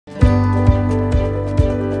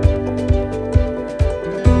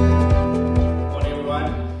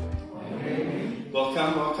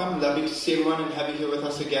to see everyone and have you here with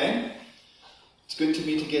us again. It's good to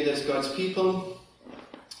be together as God's people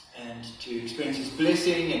and to experience His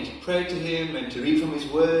blessing and to pray to Him and to read from His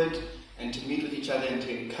Word and to meet with each other and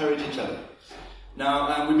to encourage each other.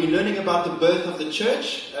 Now, we've been learning about the birth of the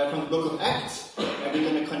church from the book of Acts, and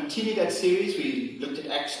we're going to continue that series. We looked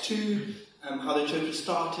at Acts 2, how the church was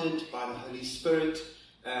started by the Holy Spirit,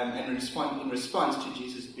 and in response to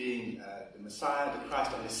Jesus being the Messiah, the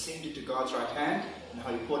Christ, and ascended to God's right hand, and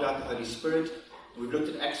how He poured out the Holy Spirit. And we've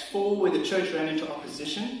looked at Acts 4, where the church ran into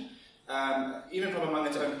opposition, even from among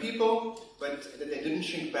its own people, but that they didn't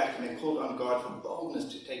shrink back and they called on God for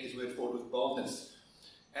boldness to take His word forward with boldness.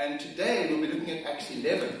 And today we'll be looking at Acts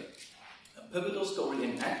 11, a pivotal story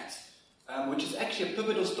in Acts, which is actually a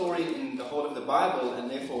pivotal story in the whole of the Bible, and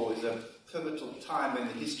therefore is a pivotal time in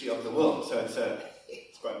the history of the world. So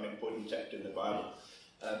it's quite an important chapter in the Bible.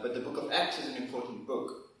 But the book of Acts is an important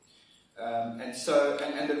book. And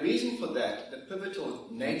the reason for that, the pivotal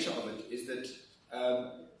nature of it, is that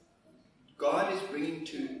God is bringing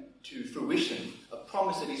to fruition a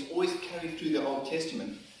promise that He's always carried through the Old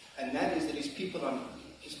Testament, and that is that His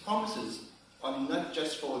promises are not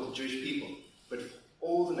just for the Jewish people, but for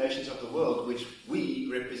all the nations of the world, which we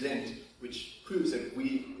represent, which proves that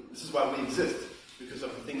this is why we exist, because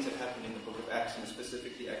of the things that happened in the book of Acts, and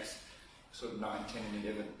specifically Acts sort of 9, 10, and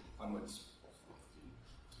 11 onwards.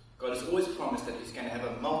 God has always promised that He's going to have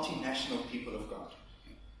a multinational people of God.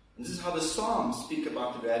 And this is how the Psalms speak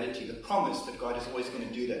about the reality, the promise that God is always going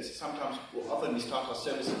to do that. So often we start our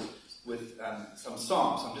services with some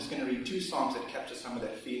Psalms. I'm just going to read 2 Psalms that capture some of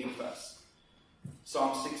that feeling for us.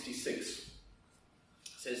 Psalm 66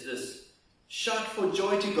 says this: "Shout for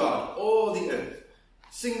joy to God, all the earth.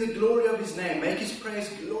 Sing the glory of His name. Make His praise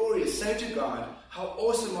glorious. Say to God, how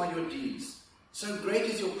awesome are your deeds. So great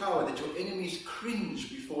is your power that your enemies cringe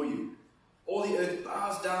before you. All the earth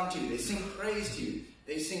bows down to you. They sing praise to you.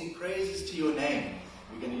 They sing praises to your name."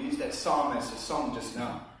 We're going to use that psalm as a song just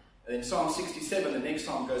now. And in Psalm 67, the next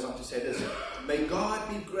psalm goes on to say this: "May God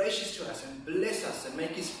be gracious to us and bless us and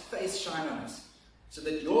make His face shine on us, so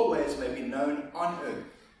that your ways may be known on earth,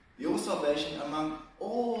 your salvation among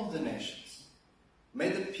all the nations. May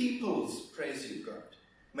the peoples praise you, God.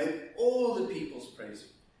 May all the peoples praise you.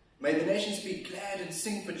 May the nations be glad and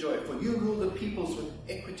sing for joy, for you rule the peoples with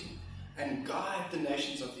equity and guide the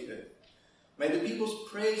nations of the earth. May the peoples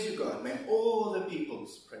praise you, God. May all the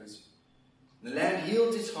peoples praise you. The land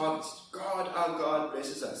yields its harvest. God, our God,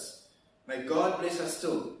 blesses us. May God bless us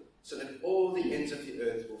still, so that all the ends of the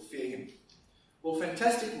earth will fear Him." Well,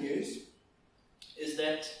 fantastic news is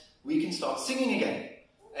that we can start singing again.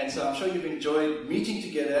 And so I'm sure you've enjoyed meeting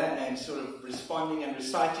together and sort of responding and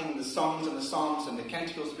reciting the songs and the psalms and the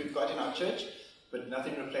canticles that we've got in our church. But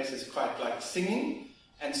nothing replaces quite like singing.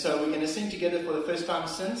 And so we're going to sing together for the first time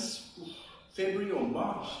since February or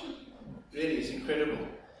March. Really, it's incredible.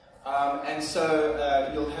 And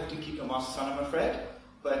so you'll have to keep your masks on, I'm afraid.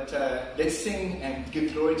 But let's sing and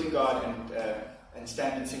give glory to God and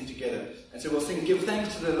stand and sing together. And so we'll sing, "Give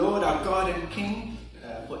thanks to the Lord, our God and King,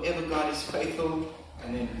 forever God is faithful."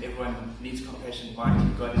 And then everyone needs compassion, mighty.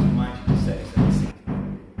 God is mighty to save. So let's sing.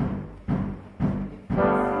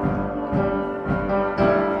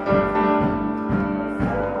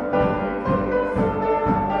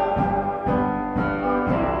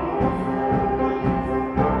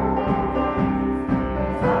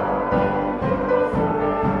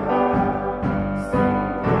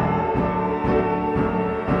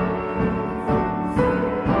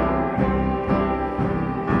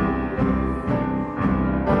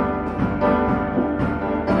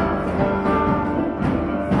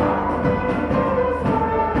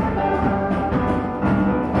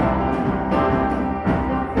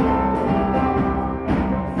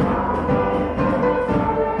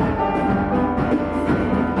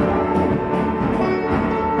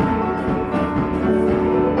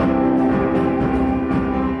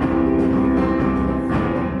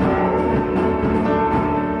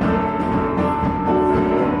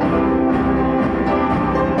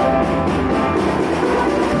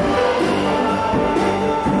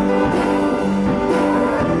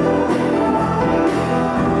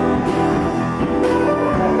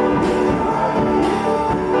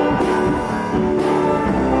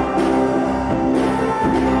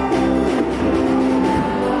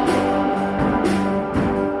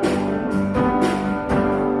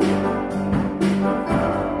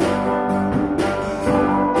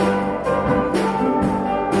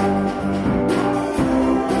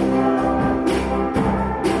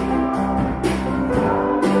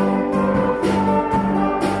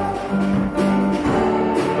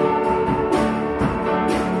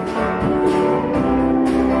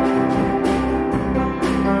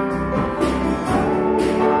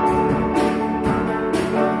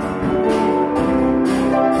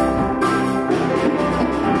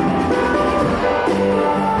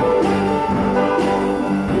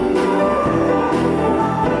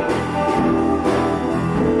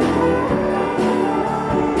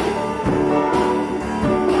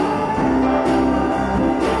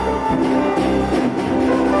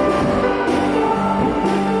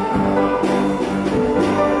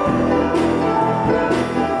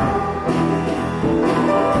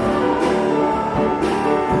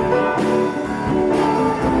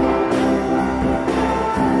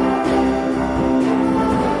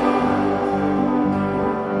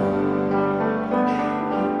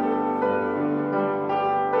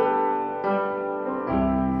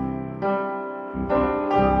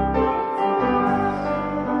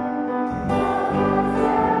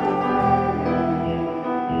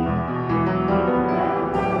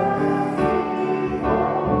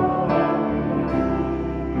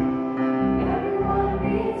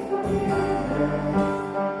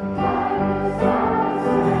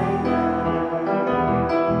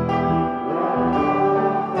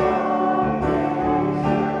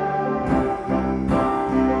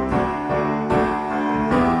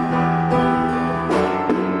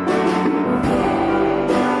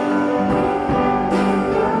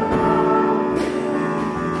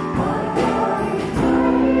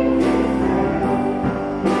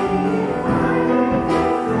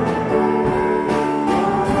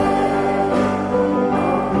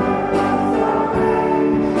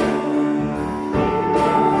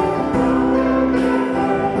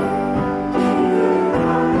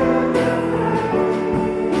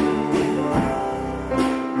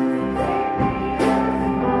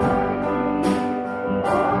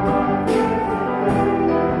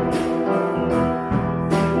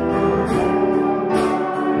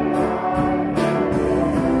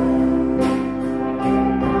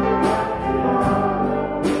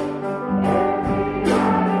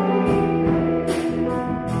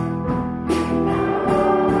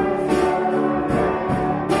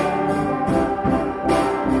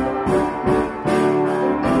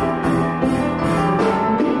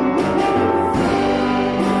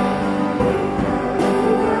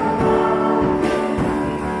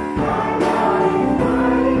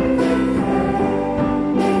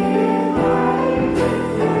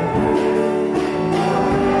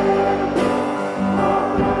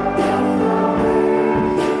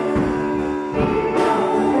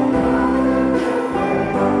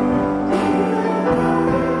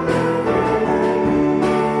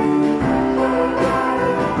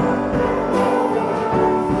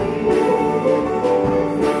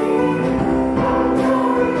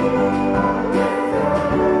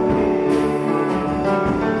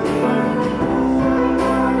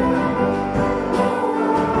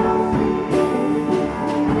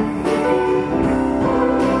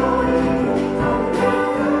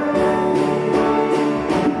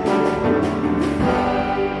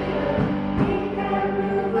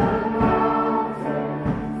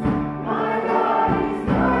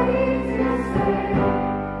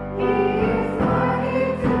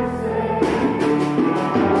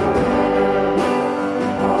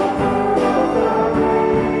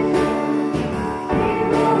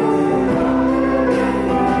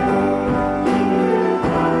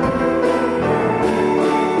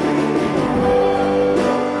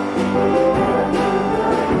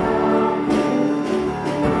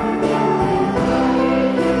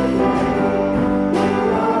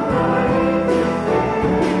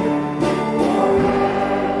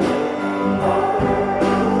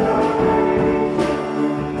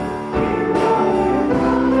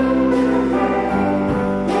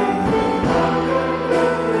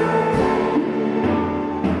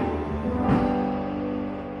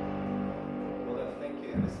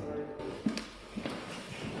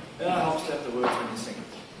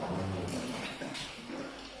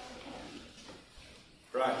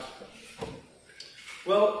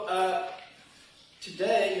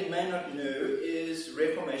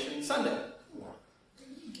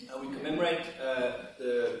 commemorate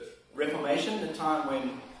the Reformation, the time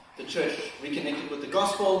when the church reconnected with the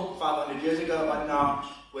gospel 500 years ago right now,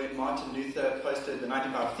 when Martin Luther posted the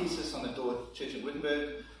 95 Thesis on the door of the church in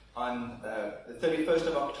Wittenberg on the 31st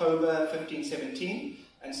of October 1517.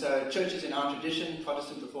 And so churches in our tradition,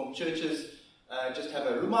 Protestant Reformed churches, just have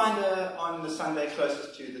a reminder on the Sunday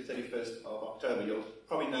closest to the 31st of October. You'll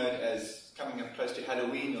probably know it as coming up close to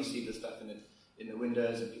Halloween. You'll see the stuff in the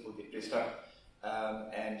windows and people get dressed up.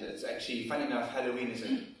 And it's actually, funny enough, Halloween is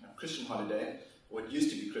a Christian holiday. Or it used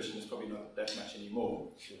to be Christian, it's probably not that much anymore.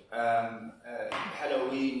 Sure.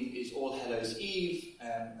 Halloween is All Hallows Eve,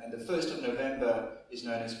 and the 1st of November is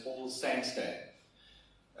known as All Saints' Day.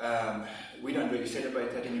 We don't really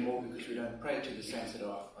celebrate that anymore because we don't pray to the saints that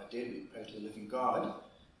are dead, we pray to the living God.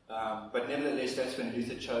 But nevertheless, that's when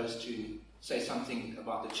Luther chose to say something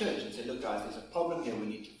about the church and said, look guys, there's a problem here, we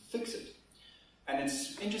need to fix it. And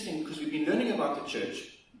it's interesting because we've been learning about the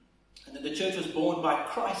church, and that the church was born by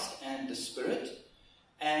Christ and the Spirit.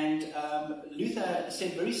 And Luther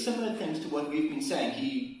said very similar things to what we've been saying.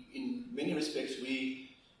 In many respects,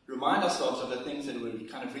 we remind ourselves of the things that were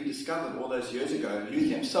kind of rediscovered all those years ago.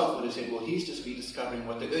 Luther himself would have said, well, he's just rediscovering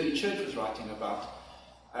what the early church was writing about.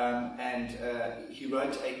 He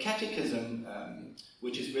wrote a catechism,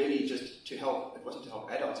 which is really just to help, it wasn't to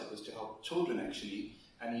help adults, it was to help children actually.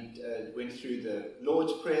 And he went through the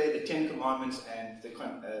Lord's Prayer, the Ten Commandments, and the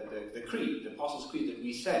Creed, the Apostles' Creed that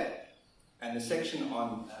we say. And the section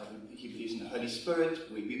on, he believes in the Holy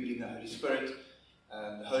Spirit, we believe in the Holy Spirit,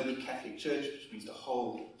 the Holy Catholic Church, which means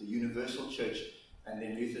the universal church. And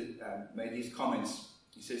then Luther made these comments.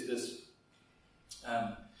 He says this,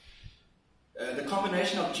 the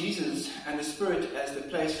combination of Jesus and the Spirit as the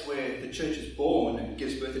place where the church is born and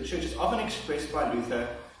gives birth to the church is often expressed by Luther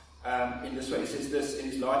in this way. He says this in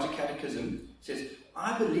his larger catechism. He says,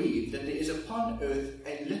 I believe that there is upon earth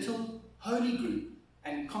a little holy group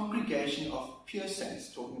and congregation of pure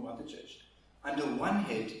saints, talking about the church, under one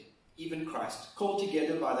head, even Christ, called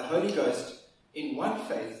together by the Holy Ghost in one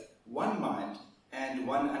faith, one mind, and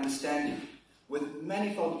one understanding, with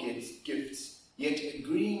manifold gifts, yet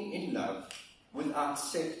agreeing in love, without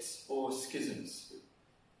sects or schisms.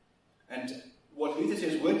 And what Luther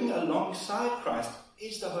says, working alongside Christ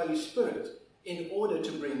is the Holy Spirit in order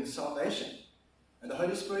to bring salvation. And the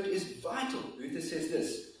Holy Spirit is vital. Luther says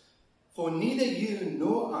this, for neither you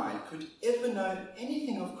nor I could ever know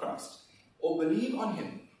anything of Christ or believe on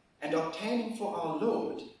him and obtain him for our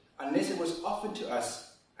Lord unless it was offered to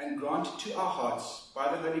us and granted to our hearts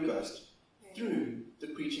by the Holy Ghost through the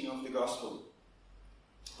preaching of the gospel.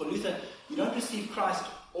 For Luther, you don't receive Christ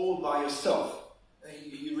all by yourself.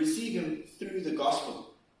 You receive him through the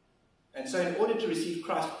gospel. And so in order to receive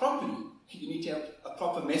Christ properly, you need to have a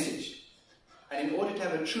proper message. And in order to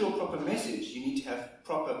have a true or proper message, you need to have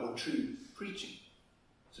proper or true preaching.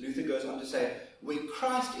 So Luther goes on to say, where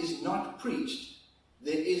Christ is not preached,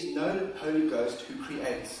 there is no Holy Ghost who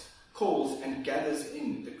creates, calls, and gathers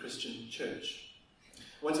in the Christian church.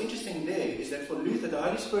 What's interesting there is that for Luther, the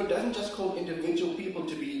Holy Spirit doesn't just call individual people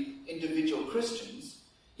to be individual Christians.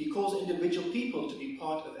 He calls individual people to be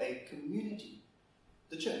part of a community,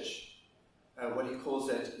 the church, what he calls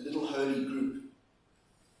that little holy group.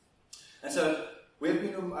 And so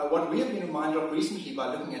what we have been reminded of recently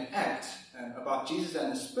by looking at Acts about Jesus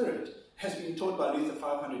and the Spirit has been taught by Luther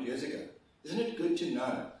 500 years ago. Isn't it good to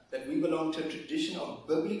know that we belong to a tradition of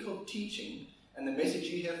biblical teaching, and the message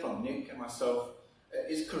you hear from Nick and myself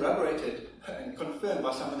is corroborated and confirmed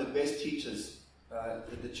by some of the best teachers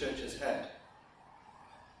that the church has had.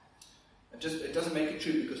 It doesn't make it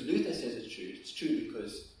true because Luther says it's true. It's true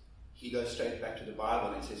because he goes straight back to the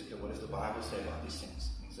Bible and says, okay, what does the Bible say about these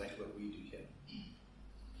things? Exactly what we do here.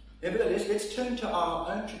 Nevertheless, let's turn to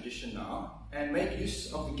our own tradition now and make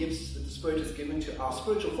use of the gifts that the Spirit has given to our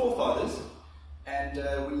spiritual forefathers.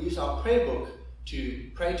 And we use our prayer book to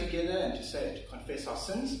pray together and to confess our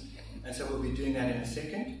sins. And so we'll be doing that in a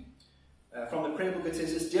second. From the prayer book it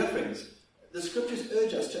says this, dear friends, the scriptures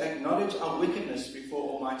urge us to acknowledge our wickedness before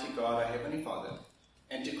Almighty God, our Heavenly Father,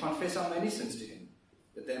 and to confess our many sins to Him,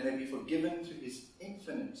 that they may be forgiven through His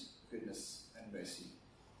infinite goodness and mercy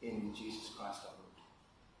in Jesus Christ our Lord.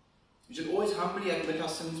 We should always humbly admit our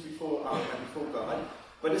sins before God,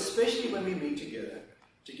 but especially when we meet together,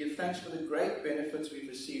 to give thanks for the great benefits we've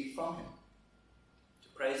received from Him, to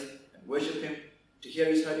praise and worship Him, to hear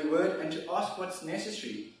His holy word, and to ask what's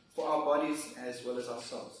necessary for our bodies as well as our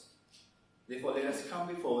souls. Therefore, let us come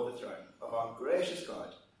before the throne of our gracious God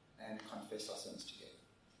and confess our sins together.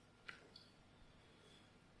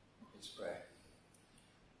 Let's pray.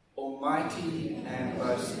 Almighty and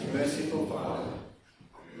most merciful Father,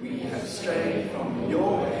 we have strayed from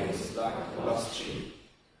your ways like lost sheep.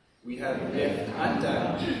 We have left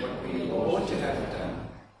undone what we ought to have done,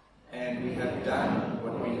 and we have done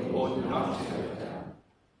what we ought not to have done.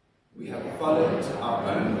 We have followed our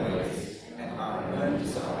own ways and our own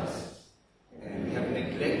desires, and we have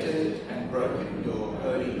neglected and broken your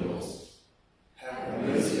holy laws. Have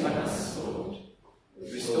mercy on us, Lord.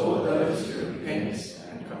 Restore those who repent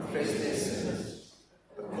and confess their sins,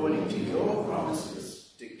 according to your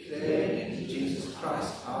promises declared in Jesus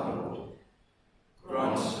Christ our Lord.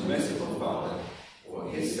 Grant, merciful Father, for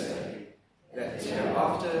his sake, that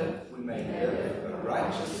hereafter we may live a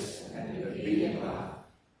righteous and obedient life,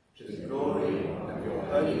 to the glory of your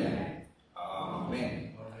holy name.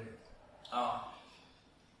 Amen.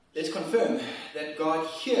 Let's confirm that God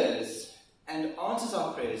hears and answers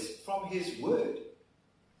our prayers from his word,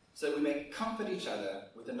 so we may comfort each other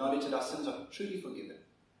with the knowledge that our sins are truly forgiven,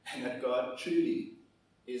 and that God truly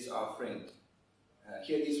is our friend.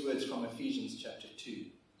 Hear these words from Ephesians chapter 2.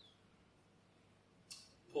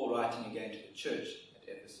 Paul, writing again to the church at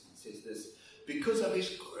Ephesus, says this: because of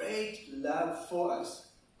his great love for us,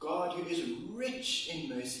 God, who is rich in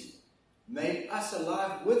mercy, made us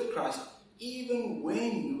alive with Christ even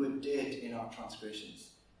when we were dead in our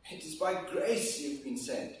transgressions. It is by grace you've been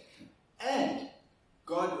saved. And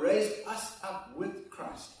God raised us up with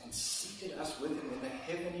Christ and seated us with him in the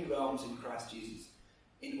heavenly realms in Christ Jesus,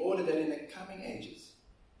 in order that in the coming ages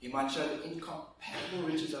he might show the incomparable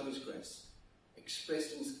riches of his grace,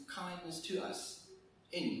 expressed in his kindness to us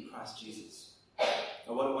in Christ Jesus.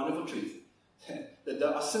 Now, what a wonderful truth. That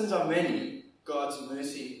though our sins are many, God's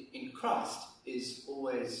mercy in Christ is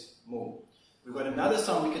always more. We've got another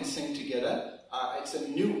song we can sing together. It's a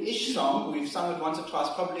new-ish song. We've sung it once or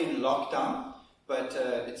twice, probably in lockdown, but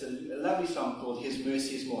it's a lovely song called His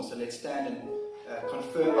Mercy is More. So let's stand and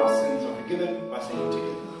confirm our sins are forgiven by singing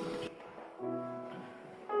together.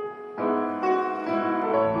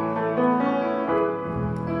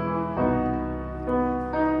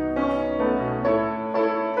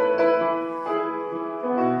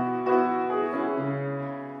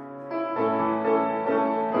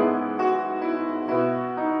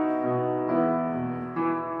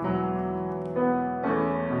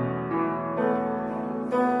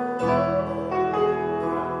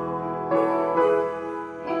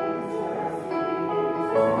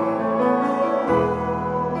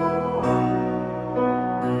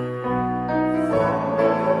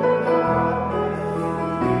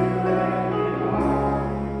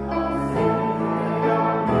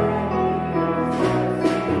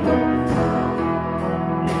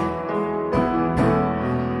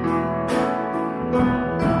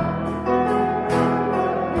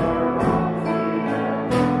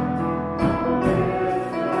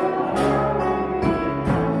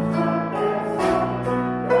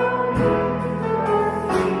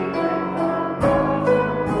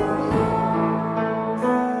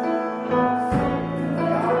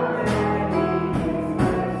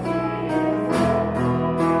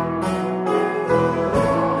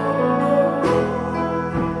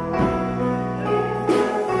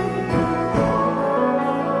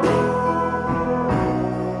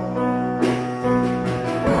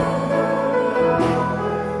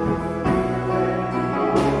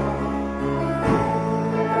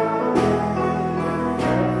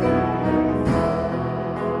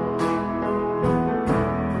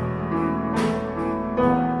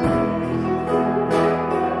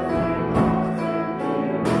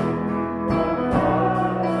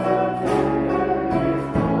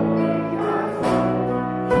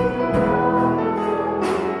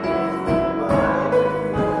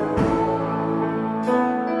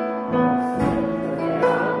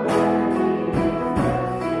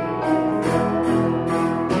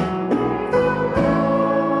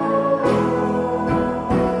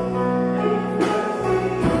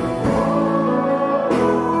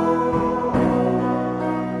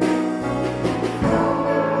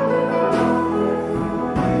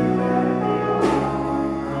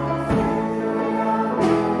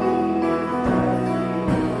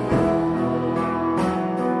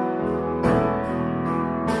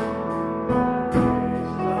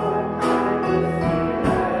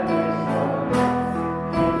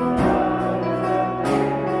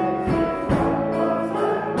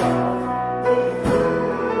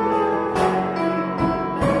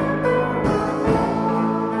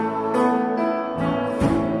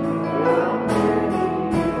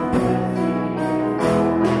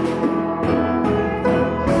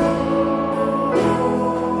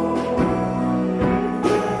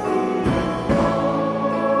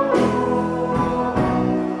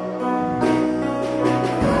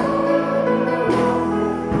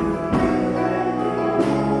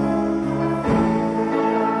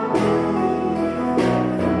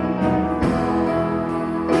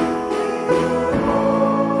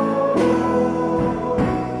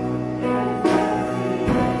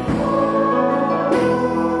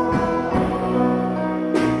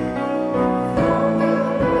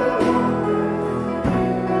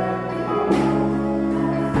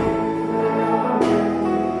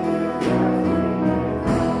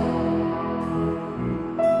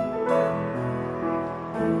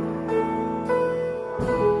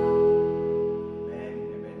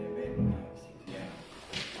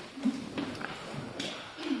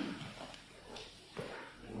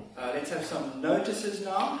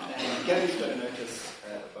 Gary's got a notice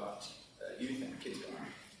about youth and kids going.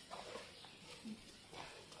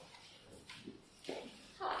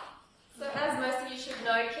 So as most of you should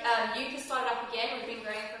know, youth has started up again. We've been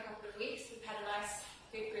going for a couple of weeks. We've had a nice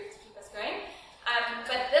good group to keep us going.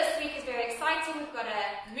 But this week is very exciting. We've got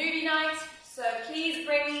a movie night. So please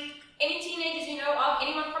bring any teenagers you know of.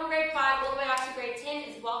 Anyone from grade 5 all the way up to grade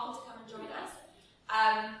 10 is welcome to come and join us.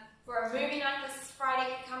 For a movie night this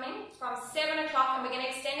Friday coming from 7 o'clock. And we're going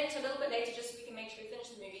to extend it to a little bit later just so we can make sure we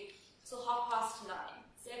finish the movie till 9:30.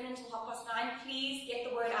 7 until 9:30. Please get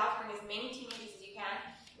the word out. Bring as many teenagers as you can.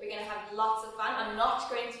 We're going to have lots of fun. I'm not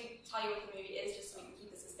going to tell you what the movie is, just so we can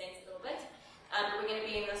keep the suspense a little bit. But we're going to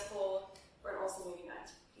be in this for an awesome movie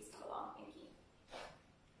night. Please come along. Thank you.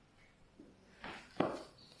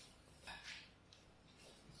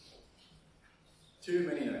 Too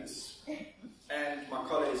many notes. And my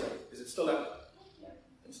collar is up. Is it still up? Yeah.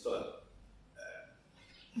 It's still up.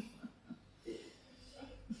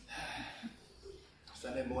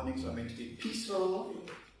 Sunday mornings are meant to be peaceful.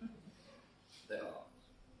 They are.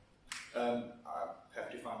 I have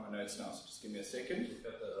to find my notes now, so just give me a second.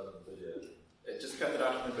 Cut that out of the video. Just cut it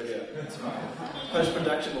out of the video. It's fine.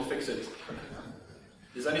 Post-production will fix it.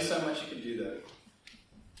 There's only so much you can do, though.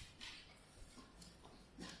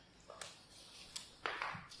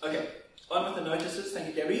 Okay, on with the notices. Thank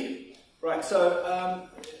you, Debbie. Right, so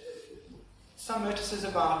some notices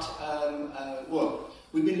about,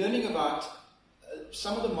 we've been learning about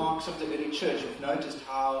some of the marks of the early church. We've noticed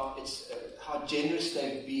how generous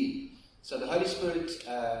they've been. So the Holy Spirit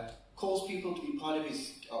calls people to be part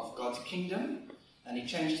of God's kingdom, and He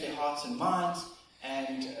changes their hearts and minds.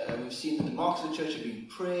 And we've seen that the marks of the church have been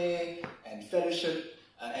prayer and fellowship,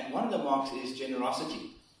 and one of the marks is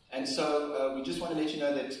generosity. And so we just want to let you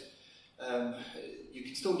know that you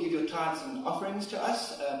can still give your tithes and offerings to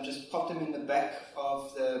us. Just pop them in the back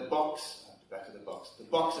of the box. The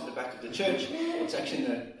box at the back of the church. It's actually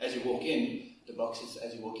as you walk in. The box is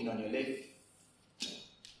as you walk in on your left.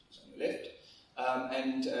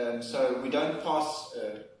 So we don't pass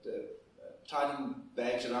the tithing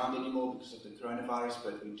bags around anymore because of the coronavirus,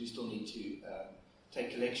 but we do still need to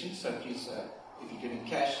take collections. So please, if you're giving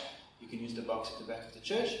cash, you can use the box at the back of the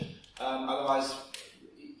church. Otherwise,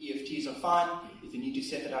 EFTs are fine. If you need to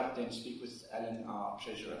set it up, then speak with Alan, our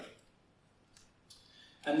treasurer.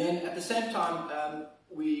 And then at the same time,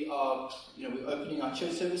 we're opening our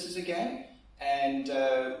church services again, and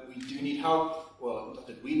we do need help. Well, not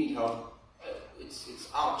that we need help. It's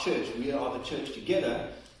our church. We are the church together,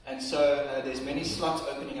 and so there's many slots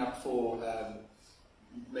opening up for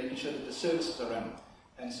making sure that the services are run,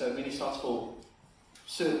 and so many slots for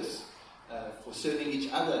service, for serving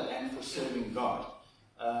each other and for serving God.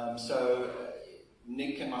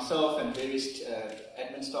 Nick and myself and various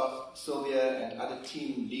admin staff, Sylvia and other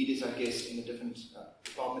team leaders, I guess, in the different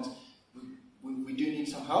departments, we do need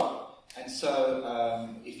some help. And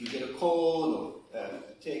so if you get a call or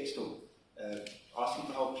a text or asking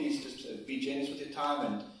for help, please just be generous with your time.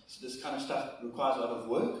 And so this kind of stuff requires a lot of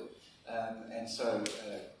work. And so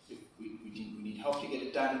we need help to get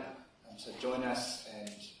it done. So join us,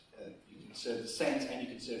 and you can serve the saints and you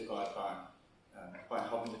can serve God by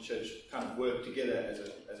helping the church kind of work together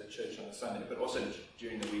as a church on a Sunday, but also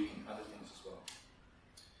during the week and other things as well.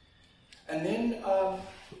 And then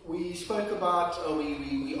we spoke about,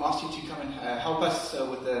 we asked you to come and help us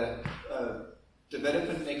with the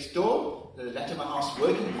development next door, the Latimer House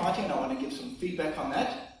Working Party, and I want to give some feedback on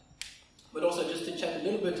that. But also just to chat a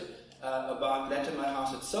little bit about Latimer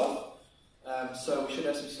House itself. So we should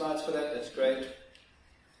have some slides for that. That's great.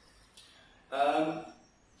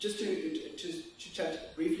 Just to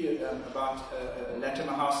chat briefly about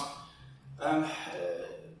Latimer House.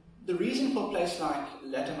 The reason for a place like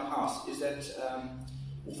Latimer House is that,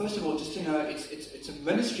 first of all, just to know, it's a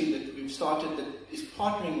ministry that we've started that is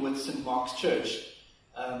partnering with St. Mark's Church.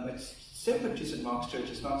 It's separate to St. Mark's Church.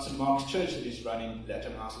 It's not St. Mark's Church that is running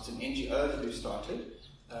Latimer House. It's an NGO that we've started.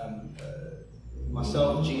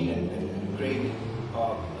 Myself, Jean, and Greg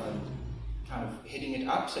are kind of heading it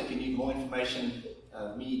up. So if you need more information,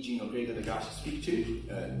 me, Jean, or Greg are the guys to speak to.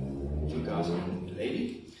 Two guys and a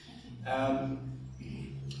lady.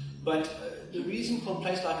 But the reason for a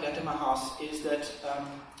place like Latimer House is that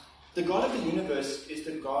the God of the universe is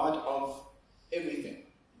the God of everything.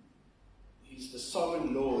 He's the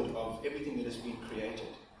sovereign Lord of everything that has been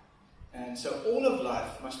created. And so all of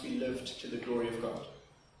life must be lived to the glory of God.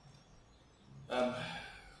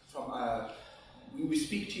 We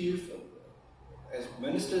speak to you as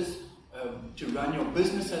ministers to run your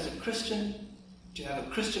business as a Christian, to have a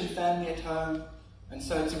Christian family at home, and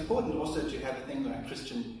so it's important also to have a thing like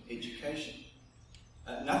Christian education.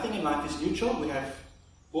 Nothing in life is neutral. We have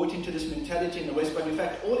bought into this mentality in the West, but in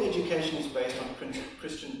fact all education is based on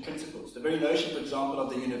Christian principles. The very notion, for example, of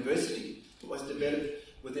the university was developed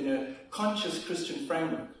within a conscious Christian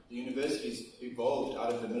framework. The universities evolved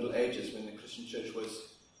out of the Middle Ages when the Christian church was...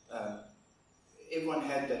 everyone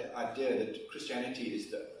had that idea that Christianity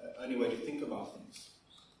is the only way to think about things.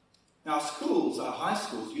 Now schools, our high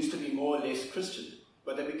schools, used to be more or less Christian,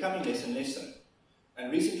 but they're becoming less and less so.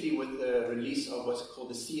 And recently, with the release of what's called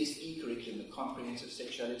the CSE curriculum, the Comprehensive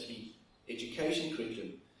Sexuality Education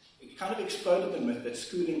curriculum, it kind of exploded the myth that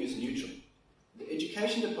schooling is neutral. The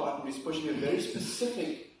education department is pushing a very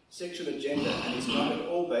specific sexual agenda, and it's not at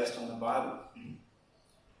all based on the Bible.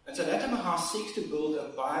 And so Latimer House seeks to build a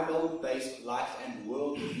Bible-based life and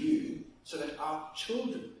worldview so that our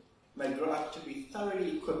children may grow up to be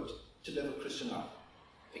thoroughly equipped to live a Christian life,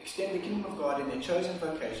 extend the kingdom of God in their chosen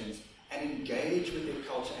vocations, and engage with their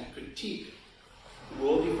culture and critique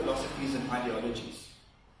worldly philosophies and ideologies.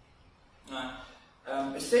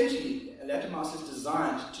 Essentially, Latimer House is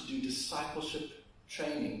designed to do discipleship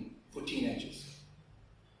training for teenagers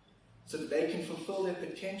so that they can fulfill their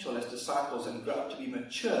potential as disciples and grow up to be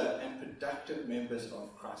mature and productive members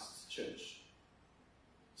of Christ's church.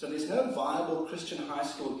 So there's no viable Christian high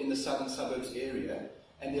school in the southern suburbs area,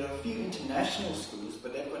 and there are a few international schools,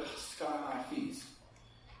 but they've got sky-high fees.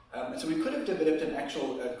 And so we could have developed an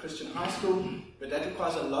actual Christian high school, but that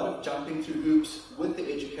requires a lot of jumping through hoops with the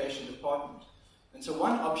education department. And so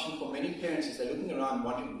one option for many parents as they're looking around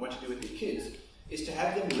wanting what to do with their kids is to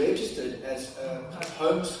have them registered as kind of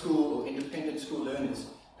homeschool or independent school learners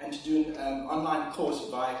and to do an online course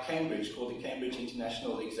via Cambridge called the Cambridge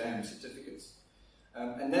International Exam Certificates.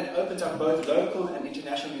 And that opens up both local and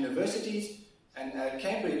international universities, and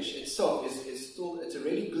Cambridge itself is still, it's a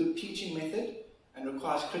really good teaching method and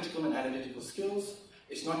requires critical and analytical skills.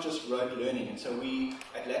 It's not just rote learning. And so we,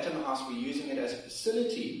 at Latimer House, we're using it as a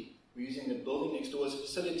facility. We're using the building next door as a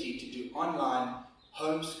facility to do online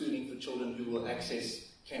homeschooling for children who will access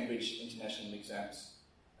Cambridge International Exams.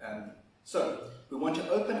 So we want to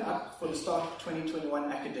open up for the start of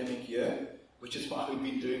 2021 academic year, which is why we've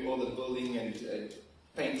been doing all the building and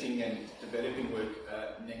painting and developing work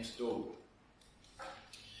next door.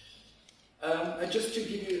 Just to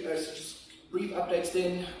give you just brief updates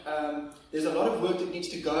then, there's a lot of work that needs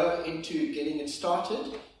to go into getting it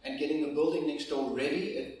started and getting the building next door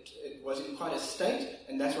ready. It was in quite a state,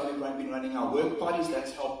 and that's why we've been running our work parties.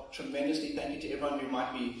 That's helped tremendously. Thank you to everyone who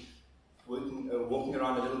might be walking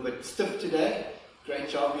around a little bit stiff today. Great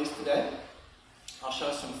job yesterday. I'll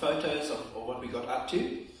show some photos of what we got up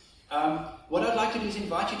to. What I'd like to do is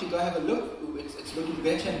invite you to go have a look. It's looking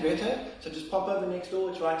better and better. So just pop over next door.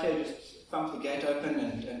 It's right here. Just thump the gate open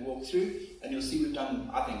and walk through. And you'll see we've done,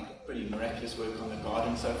 I think, pretty miraculous work on the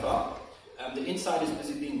garden so far. The inside is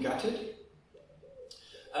busy being gutted.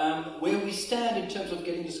 Where we stand in terms of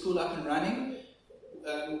getting the school up and running,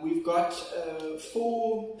 we've got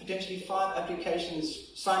 4, potentially 5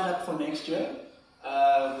 applications signed up for next year.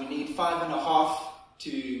 We need 5.5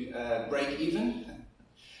 to break even.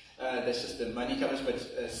 That's just the money covers,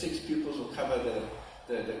 but 6 pupils will cover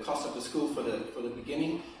the cost of the school for the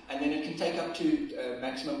beginning, and then it can take up to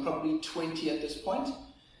maximum probably 20 at this point.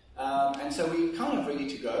 And so we're kind of ready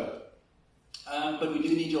to go. But we do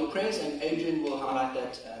need your prayers, and Adrian will highlight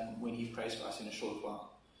that when he prays for us in a short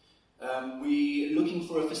while. We're looking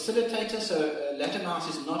for a facilitator, so Latimer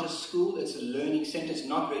House is not a school, it's a learning centre. It's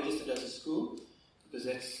not registered as a school, because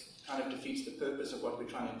that kind of defeats the purpose of what we're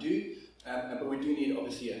trying to do. But we do need,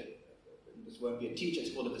 obviously, this won't be a teacher,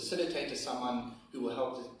 it's called a facilitator, someone who will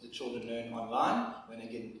help the children learn online when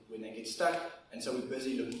they get stuck. And so we're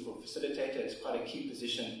busy looking for a facilitator. It's quite a key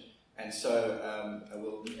position. And so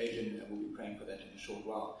Adrian will be praying for that in a short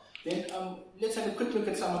while. Then let's have a quick look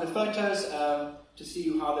at some of the photos to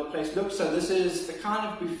see how the place looks. So this is the kind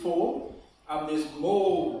of before. There's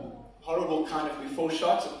more horrible kind of before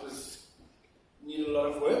shots. It needed a lot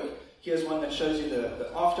of work. Here's one that shows you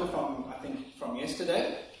the after from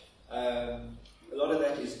yesterday. A lot of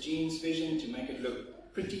that is Jean's vision to make it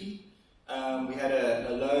look pretty. We had a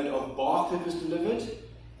load of bark that was delivered.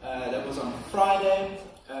 That was on Friday.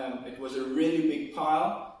 It was a really big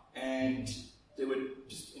pile, and there were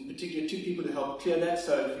just in particular 2 people who helped clear that.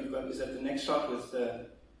 So if you've got, is that the next shot with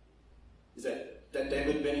is that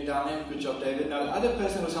David bending down there? Good job, David. Now the other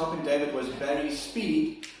person who was helping David was Barry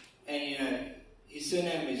Speed, and his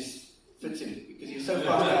surname fits him because he's so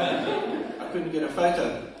far down. I couldn't get a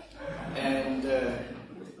photo, and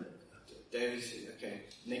David said, "Okay,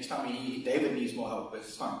 next time David needs more help, but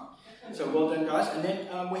it's fine." So well done, guys. And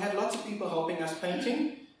then we had lots of people helping us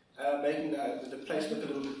painting, making the place look a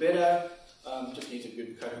little bit better. Just needs a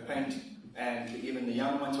good coat of paint. And even the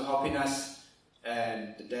young ones were helping us.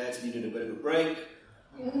 And the dads needed a bit of a break.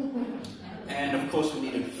 And of course we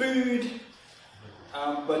needed food.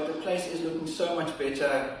 But the place is looking so much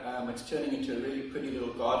better. It's turning into a really pretty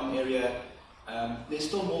little garden area. There's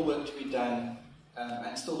still more work to be done.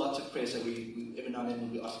 And still lots of prayer, so we every now and then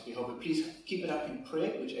we'll be asked to be helped. But please keep it up in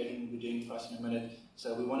prayer, which Adrian will be doing for us in a minute.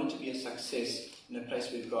 So we want it to be a success in a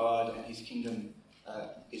place where God and His kingdom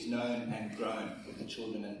is known and grown with the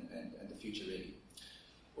children and the future really.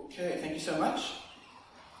 Okay, thank you so much.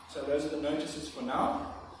 So those are the notices for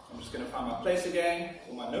now. I'm just going to find my place again,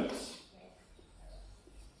 all my notes.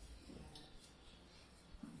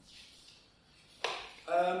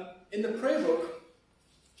 In the prayer book,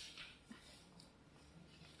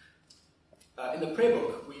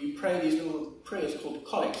 we pray these little prayers called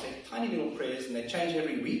collects. They're tiny little prayers, and they change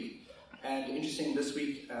every week. And interesting, this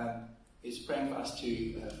week is praying for us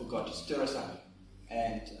for God to stir us up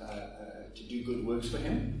and to do good works for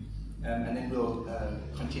Him. And then we'll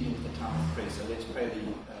continue with the time of prayer. So let's pray the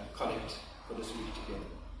collect for this week together.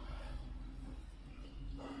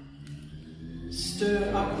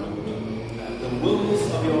 Stir up, Lord, the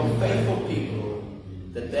wills of your faithful people,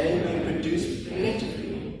 that they may produce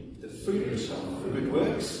plentifully the fruit of good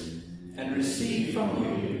works, and receive from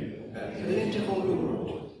you a plentiful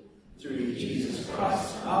reward. Through Jesus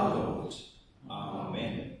Christ our Lord.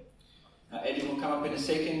 Amen. Eddie will come up in a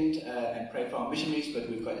second and pray for our missionaries, but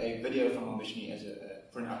we've got a video from our missionary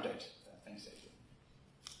for an update. Thanks, Eddie.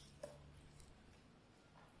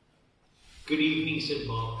 Good evening, St.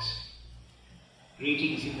 Mark's.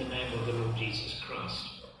 Greetings in the name of the Lord Jesus Christ.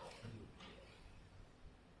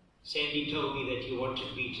 Sandy told me that he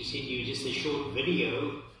wanted me to send you just a short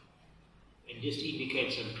video and just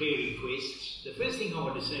indicate some prayer requests. The first thing I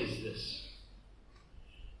want to say is this.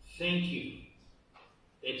 Thank you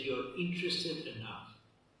that you're interested enough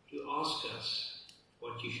to ask us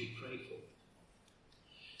what you should pray for.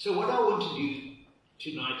 So what I want to do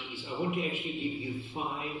tonight is I want to actually give you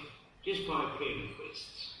just five prayer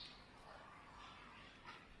requests.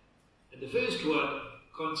 And the first one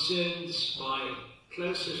concerns my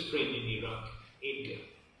closest friend in Iraq, Edgar.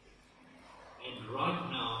 And right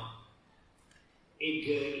now,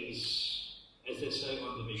 Edgar is, as they say,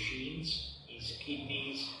 on the machines. His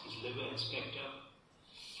kidneys, his liver is packed up.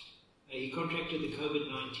 He contracted the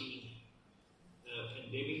COVID-19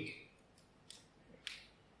 pandemic.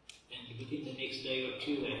 And within the next day or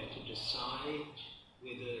two, they had to decide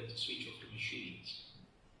whether to switch off the machines.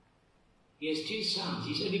 He has two sons.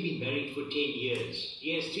 He's only been married for 10 years.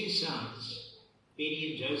 He has two sons,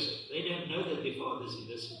 Benny and Joseph. They don't know that their father's in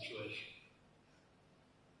this situation.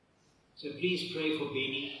 So please pray for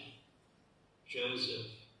Benny, Joseph,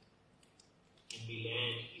 and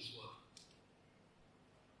Milad, his wife.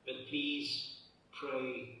 But please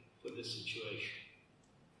pray for the situation.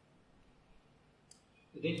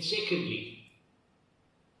 But then secondly,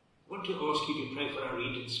 I want to ask you to pray for our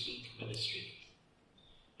Read and Speak ministry.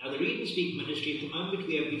 Now the Read and Speak ministry, at the moment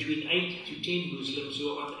we have between 8 to 10 Muslims who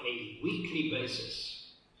are on a weekly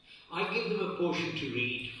basis. I give them a portion to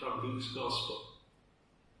read from Luke's Gospel.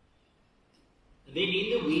 And then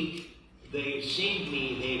in the week, they send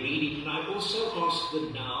me their reading, and I also ask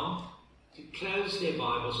them now to close their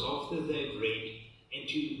Bibles after they've read and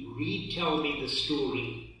to retell me the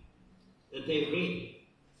story that they've read.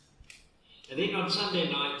 And then on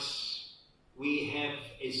Sunday nights, we have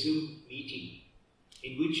a Zoom meeting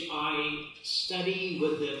in which I study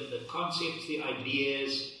with them the concepts, the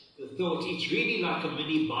ideas, the thoughts. It's really like a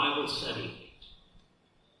mini Bible study.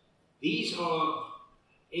 These are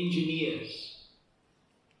engineers,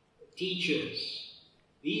 teachers.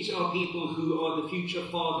 These are people who are the future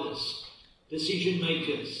fathers, decision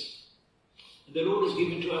makers. And the Lord has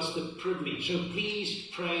given to us the privilege. So please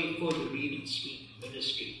pray for the Read and Speak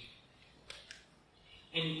ministry.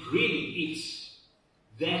 And really, it's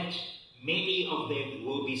that many of them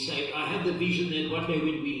will be saved. I have the vision that one day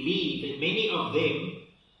when we leave, that many of them,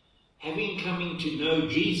 having coming to know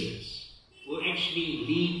Jesus, will actually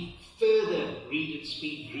lead further Read and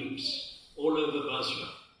Speak groups all over Basra.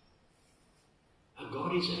 And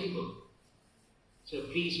God is able. So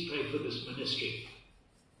please pray for this ministry.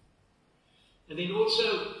 And then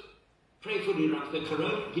also pray for Iraq, the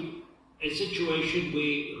Corona, a situation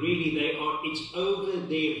where really it's over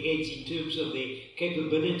their heads in terms of their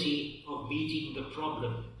capability of meeting the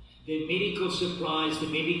problem. Their medical supplies, the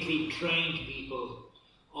medically trained people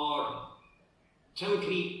are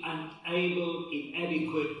totally unable,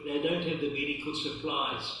 inadequate. They don't have the medical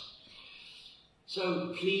supplies.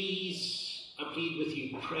 So please, I plead with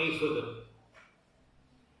you, pray for them.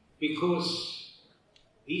 Because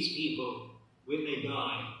these people when they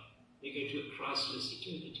die, they go to a Christless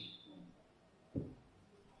eternity.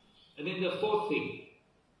 And then the fourth thing,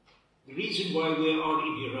 the reason why we are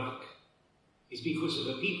in Iraq is because of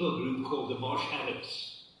a people group called the Marsh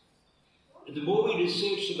Arabs. And the more we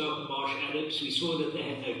researched about the Marsh Arabs, we saw that they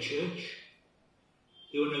had no church.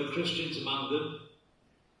 There were no Christians among them.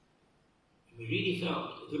 And we really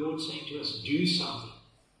felt the Lord saying to us, do something.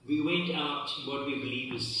 We went out in what we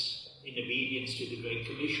believe is in obedience to the Great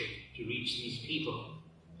Commission to reach these people.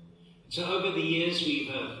 And so over the years we've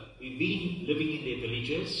been living in their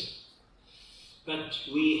villages, but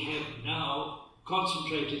we have now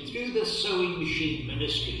concentrated through the sewing machine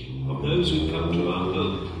ministry of those who come to our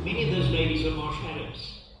home. Many of those ladies are Marsh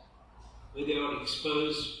Arabs, where they are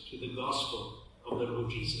exposed to the gospel of the Lord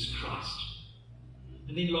Jesus Christ.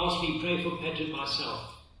 And then lastly, pray for Pat and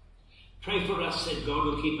myself. Pray for us that God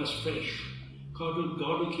will keep us fresh. God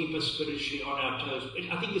will keep us spiritually on our toes.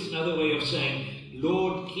 I think it's another way of saying,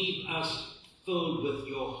 Lord, keep us filled with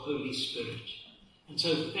your Holy Spirit. And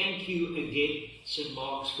so thank you again, St.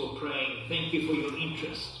 Mark's, for praying. Thank you for your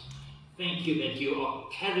interest. Thank you that you are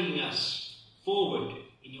carrying us forward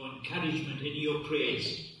in your encouragement and in your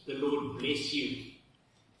prayers. The Lord bless you.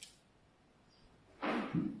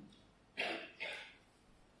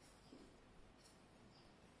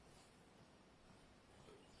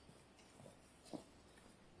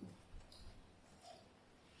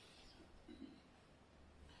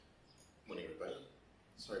 Morning, everybody.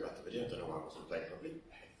 Sorry about the video. I don't know why I wasn't playing properly.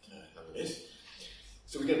 Nonetheless.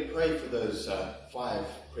 So we're going to pray for those 5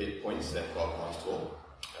 prayer points that Bob asked for.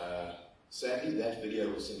 Sadly, that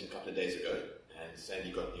video was sent a couple of days ago, and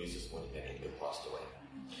Sandy got news this morning that Edgar passed away.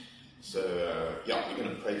 So, we're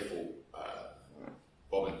going to pray for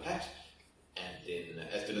Bob and Pat, and then,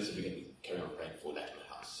 as Dennis said, we're going to carry on praying for Latimer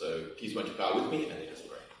House. So, please won't you bow with me, and let us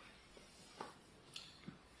pray.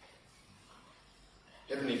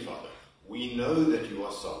 Heavenly Father, we know that you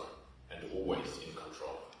are sovereign and always in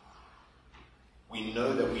control. We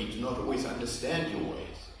know that we do not always understand your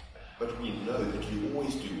ways, but we know that you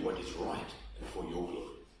always do what is right and for your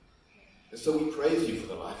glory. And so we praise you for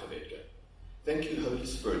the life of Edgar. Thank you, Holy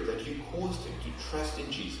Spirit, that you caused him to trust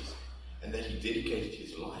in Jesus and that he dedicated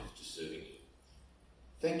his life to serving you.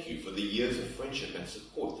 Thank you for the years of friendship and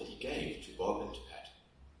support that he gave to Bob and to Pat.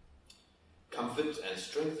 Comfort and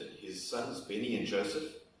strengthen his sons Benny and Joseph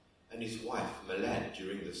and his wife Malad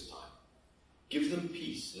during this time. Give them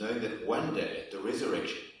peace, knowing that one day at the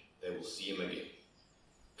resurrection they will see him again.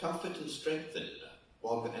 Comfort and strengthen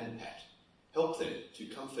Bob and Pat. Help them to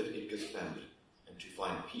comfort Edgar's family and to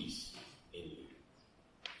find peace in you.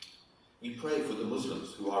 We pray for the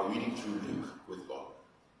Muslims who are reading through Luke with Bob.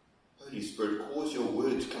 Holy Spirit, cause your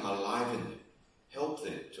word to come alive in them. Help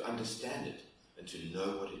them to understand it and to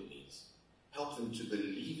know what it means. Help them to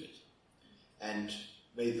believe it. And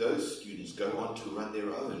may those students go on to run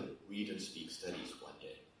their own read and speak studies one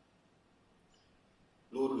day.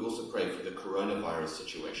 Lord, we also pray for the coronavirus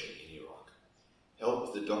situation in Iraq.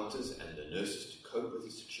 Help the doctors and the nurses to cope with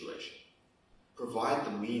the situation. Provide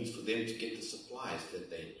the means for them to get the supplies that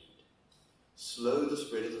they need. Slow the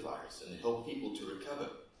spread of the virus and help people to recover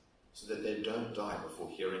so that they don't die before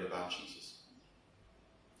hearing about Jesus.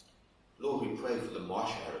 Lord, we pray for the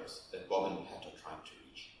Marsh Arabs that Bob and Pat are trying to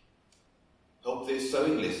reach. Help their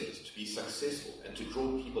sewing lessons to be successful and to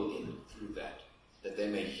draw people in through that they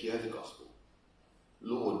may hear the gospel.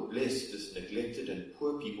 Lord, bless this neglected and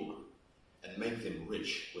poor people group and make them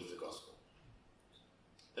rich with the gospel.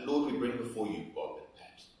 And Lord, we bring before you Bob and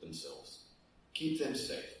Pat themselves. Keep them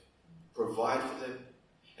safe, provide for them,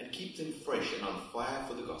 and keep them fresh and on fire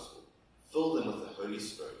for the gospel. Fill them with the Holy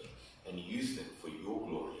Spirit and use them for your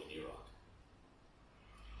glory in Iraq.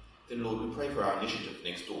 Then, Lord, we pray for our initiative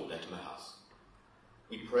next door, Latimer House.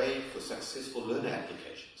 We pray for successful learner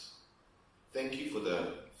applications. Thank you for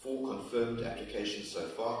the 4 confirmed applications so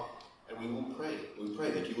far, and we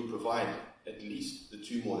pray that you will provide at least the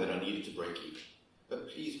 2 more that are needed to break even. But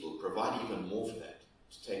please, Lord, provide even more for that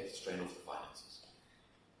to take the strain off the finances.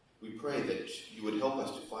 We pray that you would help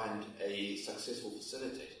us to find a successful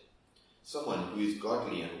facilitator, someone who is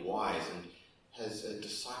godly and wise and has a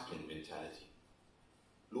discipling mentality.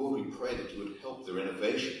 Lord, we pray that you would help the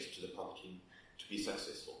renovations to the property to be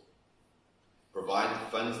successful. Provide the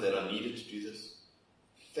funds that are needed to do this.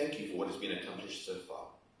 Thank you for what has been accomplished so far.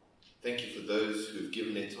 Thank you for those who have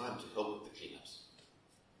given their time to help with the cleanups.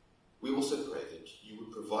 We also pray that you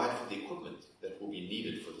would provide for the equipment that will be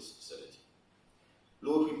needed for this facility.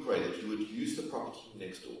 Lord, we pray that you would use the property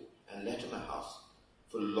next door and Latimer House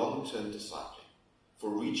for long-term discipling, for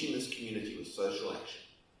reaching this community with social action,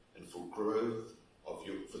 and for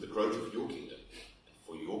the growth of your kingdom and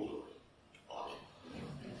for your glory. Amen.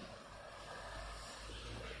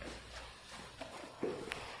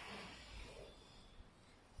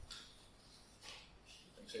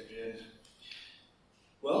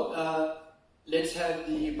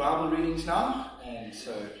 Bible readings now. And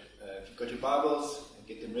so if you've got your Bibles,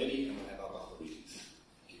 get them ready and we'll have our Bible readings.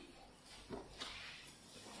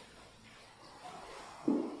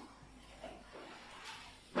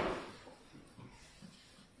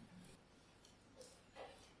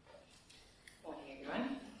 Morning,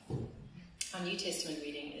 everyone. Our New Testament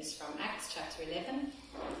reading is from Acts chapter 11,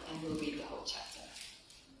 and we'll read the whole chapter.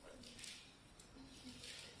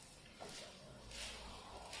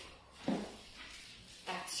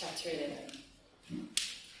 Acts chapter 11.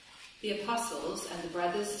 The apostles and the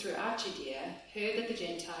brothers throughout Judea heard that the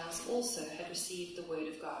Gentiles also had received the word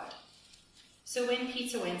of God. So when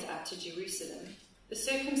Peter went up to Jerusalem, the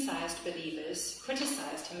circumcised believers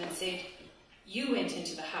criticized him and said, "You went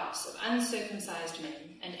into the house of uncircumcised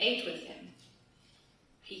men and ate with them."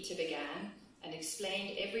 Peter began and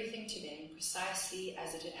explained everything to them precisely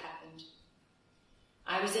as it had happened.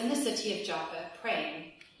 "I was in the city of Joppa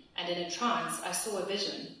praying, and in a trance I saw a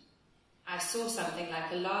vision. I saw something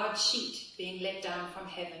like a large sheet being let down from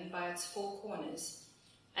heaven by its four corners,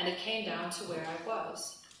 and it came down to where I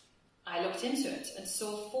was. I looked into it and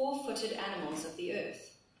saw 4-footed animals of the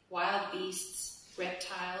earth, wild beasts,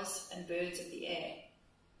 reptiles, and birds of the air.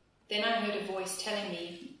 Then I heard a voice telling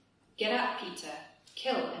me, 'Get up, Peter,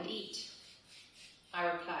 kill and eat.' I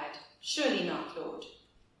replied, 'Surely not, Lord.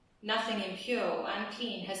 Nothing impure or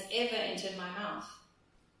unclean has ever entered my mouth.'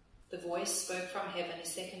 The voice spoke from heaven a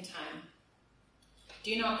second time,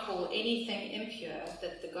 'Do not call anything impure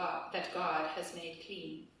that God has made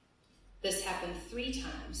clean.' This happened 3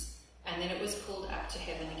 times, and then it was pulled up to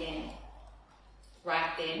heaven again.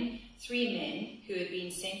 Right then, 3 men who had been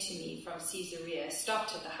sent to me from Caesarea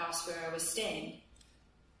stopped at the house where I was staying.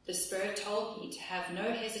 The Spirit told me to have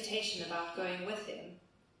no hesitation about going with them.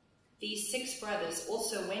 These 6 brothers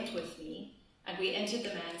also went with me, and we entered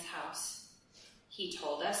the man's house. He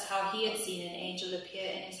told us how he had seen an angel appear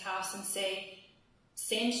in his house and say,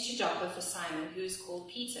 'Send to Joppa for Simon, who is called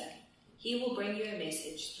Peter. He will bring you a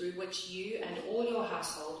message through which you and all your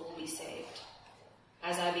household will be saved.'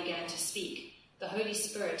 As I began to speak, the Holy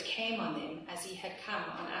Spirit came on them as he had come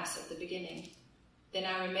on us at the beginning. Then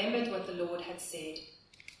I remembered what the Lord had said,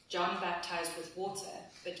 'John baptized with water,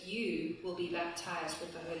 but you will be baptized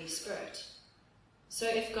with the Holy Spirit.' So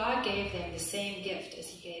if God gave them the same gift as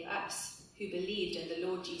he gave us, who believed in the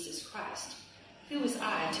Lord Jesus Christ, who was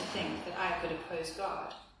I to think that I could oppose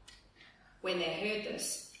God?" When they heard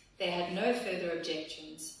this, they had no further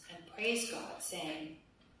objections and praised God, saying,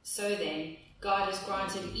 "So then, God has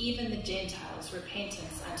granted even the Gentiles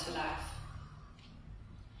repentance unto life."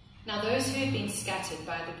 Now those who had been scattered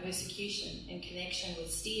by the persecution in connection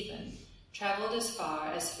with Stephen travelled as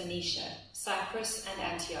far as Phoenicia, Cyprus, and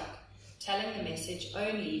Antioch, telling the message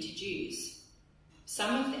only to Jews.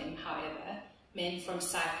 Some of them, however, men from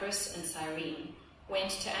Cyprus and Cyrene, went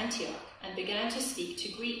to Antioch and began to speak to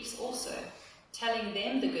Greeks also, telling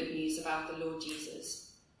them the good news about the Lord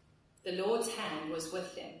Jesus. The Lord's hand was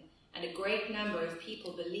with them, and a great number of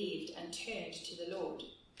people believed and turned to the Lord.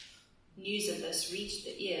 News of this reached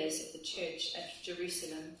the ears of the church at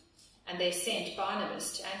Jerusalem, and they sent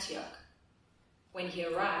Barnabas to Antioch. When he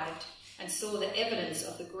arrived and saw the evidence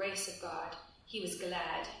of the grace of God, he was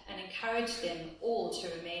glad and encouraged them all to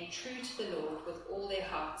remain true to the Lord with all their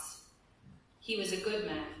hearts. He was a good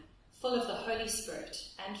man, full of the Holy Spirit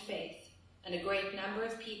and faith, and a great number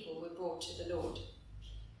of people were brought to the Lord.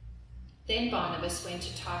 Then Barnabas went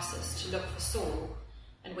to Tarsus to look for Saul,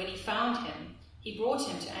 and when he found him, he brought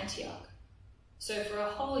him to Antioch. So for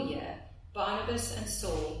a whole year, Barnabas and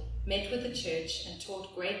Saul met with the church and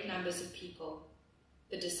taught great numbers of people.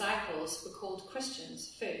 The disciples were called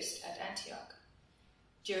Christians first at Antioch.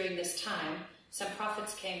 During this time, some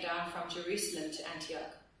prophets came down from Jerusalem to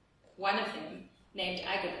Antioch. One of them, named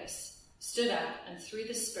Agabus, stood up and through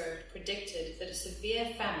the Spirit predicted that a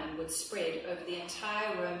severe famine would spread over the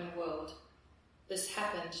entire Roman world. This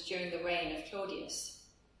happened during the reign of Claudius.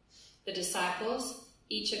 The disciples,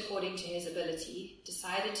 each according to his ability,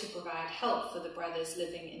 decided to provide help for the brothers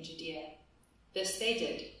living in Judea. This they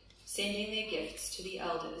did, sending their gifts to the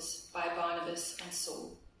elders by Barnabas and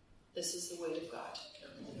Saul. This is the word of God.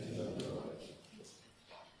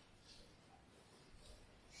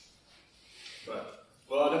 Right.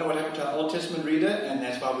 Well, I don't know what happened to our Old Testament reader, and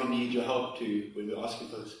that's why we need your help when we ask you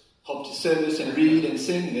for help to service and read and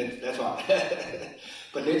sing. That's why.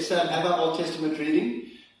 But let's have our Old Testament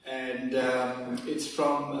reading, and it's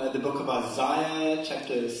from the book of Isaiah,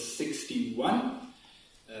 chapter 61.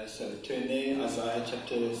 So turn there, Isaiah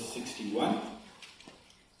chapter 61.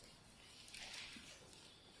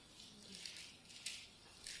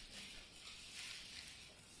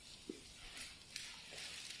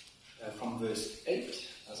 From verse 8,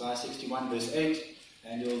 21 verse 8,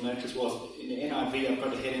 and you'll notice, well, in the NIV I've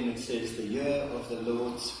got a heading that says the year of the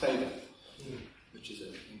Lord's favour, which is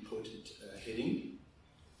an important heading,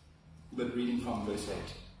 but reading from verse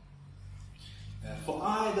 8. For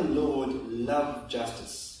I, the Lord, love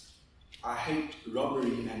justice. I hate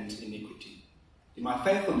robbery and iniquity. In my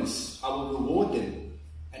faithfulness I will reward them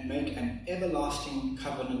and make an everlasting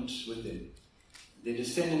covenant with them. Their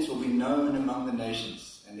descendants will be known among the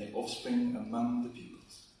nations, and their offspring among the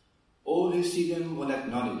peoples. All who see them will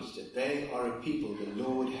acknowledge that they are a people the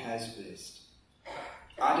Lord has blessed.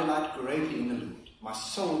 I delight greatly in the Lord. My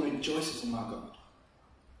soul rejoices in my God.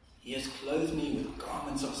 He has clothed me with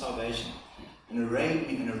garments of salvation and arrayed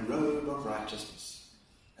me in a robe of righteousness.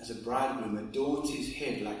 As a bridegroom adorns his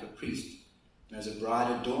head like a priest, and as a bride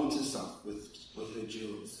adorns herself with her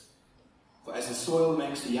jewels. For as the soil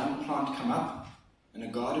makes the young plant come up, and a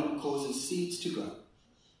garden causes seeds to grow,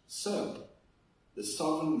 so the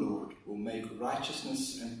sovereign Lord will make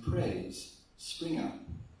righteousness and praise spring up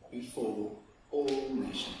before all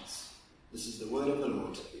nations. This is the word of the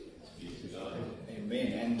Lord. Amen.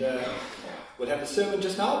 And we'll have the sermon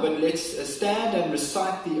just now, but let's stand and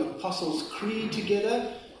recite the Apostles' Creed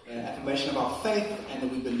together, an affirmation of our faith, and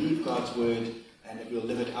that we believe God's word and that we'll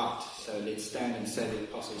live it out. So let's stand and say the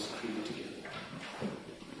Apostles' Creed together.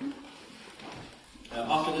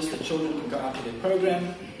 After this, the children can go out to their program,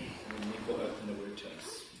 and then we will open the word to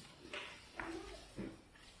us.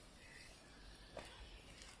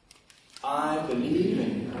 I believe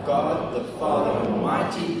in God the Father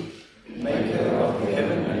Almighty, maker of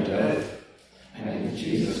heaven and earth, and in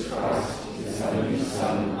Jesus Christ, his only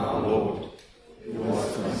Son, our Lord, who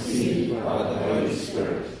was conceived by the Holy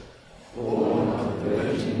Spirit, born of the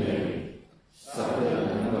Virgin Mary, suffered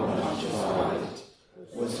under Pontius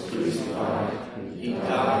Pilate, was crucified, he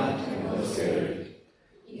died and was buried.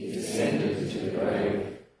 He descended to the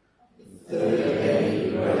grave. The third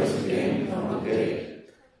day he rose again from the dead.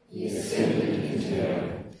 He ascended into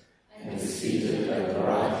heaven and is seated at the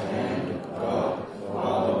right hand of God the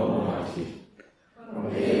Father Almighty.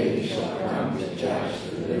 From there he shall come to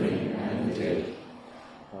judge the living and the dead.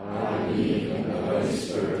 I believe in the Holy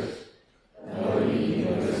Spirit, the Holy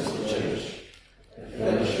Universal Church, the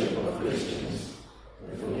fellowship of Christians,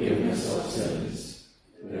 the forgiveness of sins,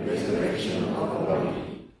 the resurrection of the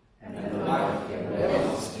body, and the life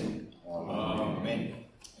everlasting. Amen.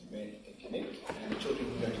 Amen. Thank you, Nick. And the children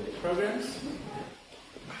can go to their programs.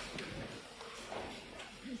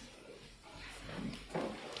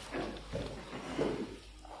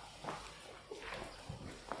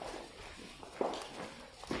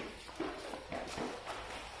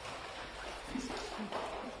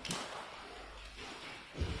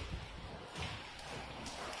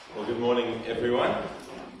 Well, good morning, everyone.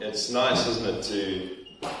 It's nice, isn't it,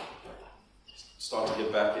 to start to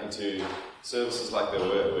get back into services like there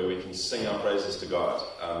were, where we can sing our praises to God.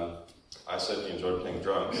 I certainly enjoyed playing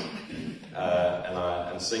drums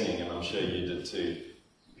and singing, and I'm sure you did too.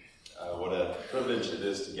 What a privilege it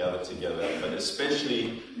is to gather together, but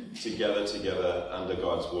especially to gather together under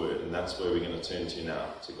God's Word, and that's where we're going to turn to now,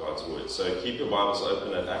 to God's Word. So keep your Bibles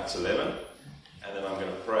open at Acts 11, and then I'm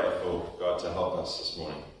going to pray for God to help us this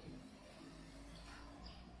morning.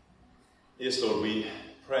 Yes, Lord, we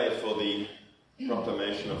pray for the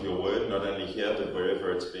proclamation of your word, not only here, but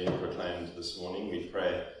wherever it's being proclaimed this morning. We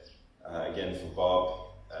pray again for Bob,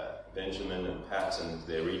 Benjamin and Pat and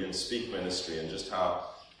their Read and Speak ministry, and just how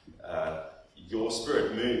your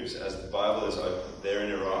spirit moves as the Bible is open there in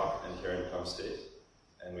Iraq and here in Plumstead.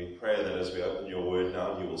 And we pray that as we open your word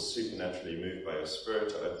now, you will supernaturally move by your spirit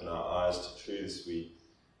to open our eyes to truths we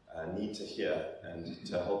need to hear and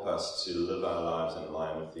to help us to live our lives in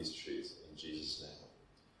line with these truths. In Jesus'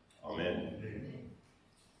 name. Amen.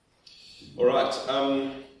 All right.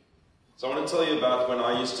 So I want to tell you about when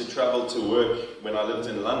I used to travel to work when I lived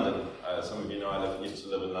in London. Some of you know I used to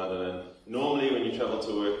live in London, and normally when you travel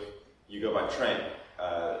to work, you go by train.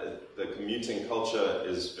 The commuting culture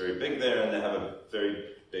is very big there, and they have a very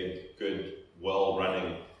big, good,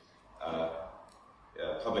 well-running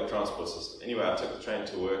public transport system. Anyway, I took the train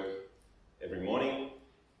to work every morning,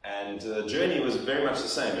 and the journey was very much the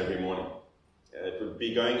same every morning. It would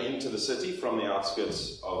be going into the city from the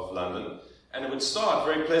outskirts of London, and it would start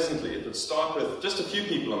very pleasantly. It would start with just a few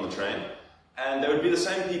people on the train, and there would be the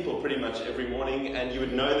same people pretty much every morning, and you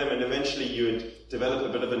would know them, and eventually you would develop a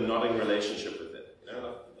bit of a nodding relationship with them,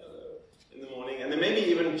 in the morning, and then maybe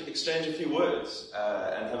even exchange a few words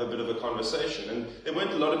and have a bit of a conversation. And there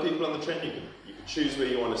weren't a lot of people on the train. You could choose where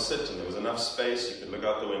you want to sit, and there was enough space. You could look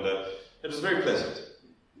out the window. It was a very pleasant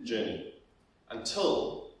journey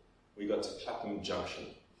until we got to Clapham Junction.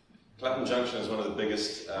 Clapham Junction is one of the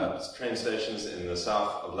biggest train stations in the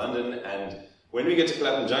south of London, and when we get to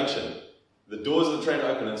Clapham Junction, the doors of the train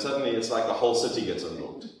open and suddenly it's like the whole city gets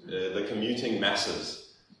unlocked, the commuting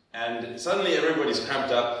masses. And suddenly everybody's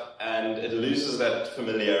cramped up and it loses that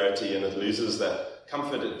familiarity and it loses that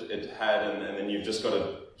comfort it had, and then you've just got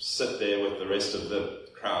to sit there with the rest of the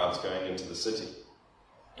crowds going into the city.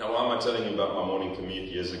 Now, why am I telling you about my morning commute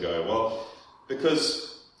years ago? Well, because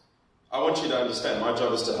I want you to understand, my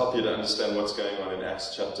job is to help you to understand what's going on in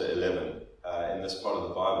Acts chapter 11 in this part of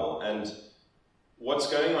the Bible. And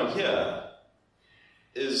what's going on here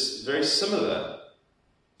is very similar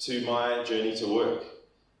to my journey to work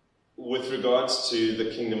with regards to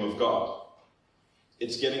the kingdom of God.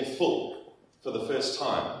 It's getting full for the first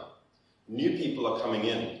time. New people are coming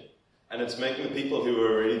in, and it's making the people who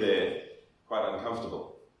are already there quite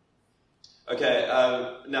uncomfortable. Okay,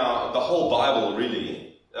 now the whole Bible really,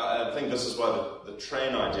 I think this is why the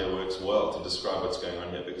train idea works well to describe what's going on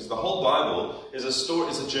here, because the whole Bible is a story,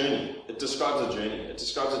 is a journey. It describes a journey. It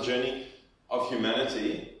describes a journey of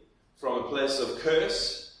humanity from a place of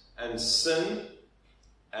curse and sin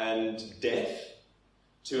and death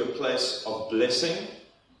to a place of blessing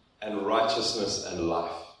and righteousness and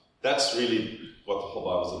life. That's really what the whole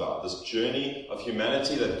Bible is about. This journey of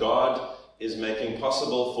humanity that God is making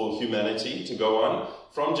possible for humanity to go on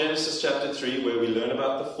from Genesis chapter 3, where we learn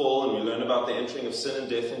about the fall and we learn about the entering of sin and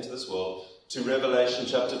death into this world, to Revelation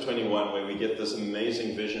chapter 21, where we get this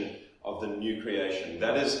amazing vision of the new creation.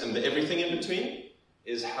 That is, and everything in between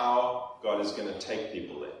is how God is going to take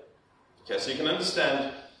people there. Okay, so you can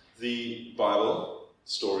understand the Bible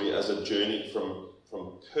story as a journey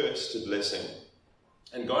from curse to blessing.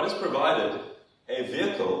 And God has provided a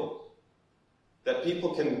vehicle that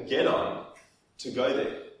people can get on to go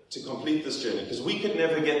there, to complete this journey, because we could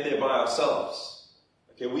never get there by ourselves.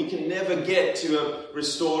 Okay, we can never get to a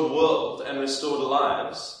restored world and restored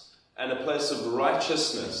lives and a place of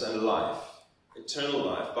righteousness and life, eternal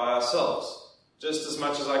life, by ourselves. Just as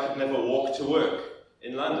much as I could never walk to work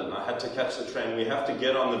in London, I had to catch the train. We have to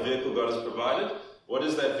get on the vehicle God has provided. What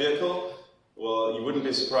is that vehicle? Well, you wouldn't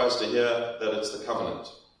be surprised to hear that it's the covenant.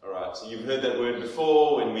 All right, so you've heard that word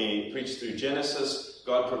before when we preached through Genesis.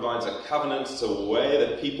 God provides a covenant. It's a way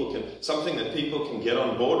that people can, something that people can get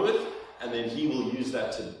on board with, and then He will use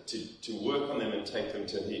that to work on them and take them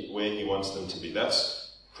to where He wants them to be.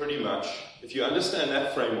 That's pretty much, if you understand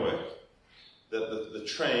that framework, that the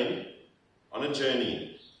train on a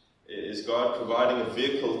journey is God providing a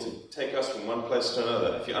vehicle to take us from one place to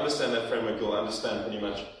another. If you understand that framework, you'll understand pretty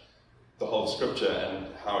much the whole scripture and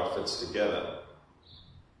how it fits together.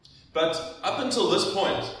 But up until this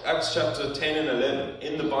point, Acts chapter 10 and 11,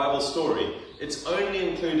 in the Bible story, it's only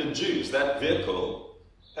included Jews. That vehicle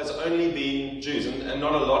has only been Jews, and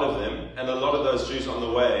not a lot of them, and a lot of those Jews on the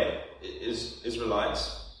way,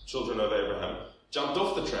 Israelites, children of Abraham, jumped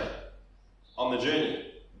off the train on the journey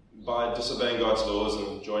by disobeying God's laws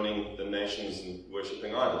and joining the nations and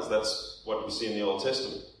worshipping idols. That's what we see in the Old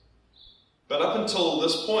Testament. But up until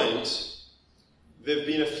this point, there have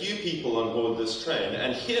been a few people on board this train.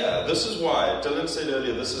 And here, this is why, Dylan said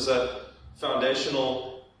earlier, this is a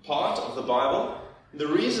foundational part of the Bible. The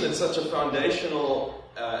reason it's such a foundational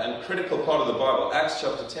and critical part of the Bible, Acts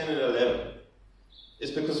chapter 10 and 11,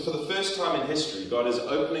 is because for the first time in history, God is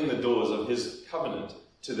opening the doors of His covenant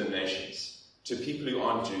to the nations, to people who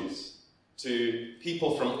aren't Jews, to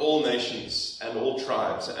people from all nations and all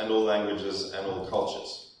tribes and all languages and all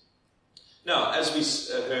cultures. Now, as we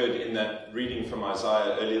heard in that reading from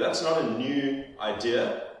Isaiah earlier, that's not a new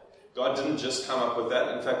idea. God didn't just come up with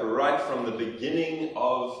that. In fact, right from the beginning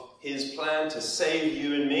of His plan to save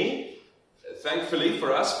you and me, thankfully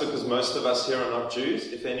for us, because most of us here are not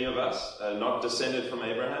Jews, if any of us are not descended from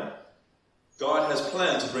Abraham, God has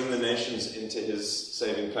planned to bring the nations into His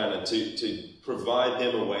saving plan and to provide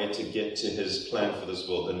them a way to get to His plan for this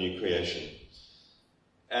world, the new creation.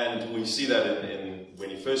 And we see that in when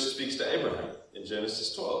He first speaks to Abraham in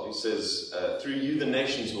Genesis 12. He says, through you the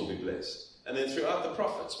nations will be blessed. And then throughout the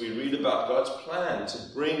prophets, we read about God's plan to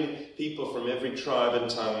bring people from every tribe and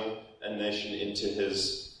tongue and nation into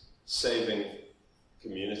His saving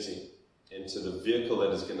community, into the vehicle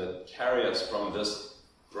that is going to carry us from this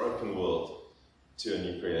broken world to a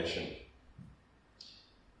new creation.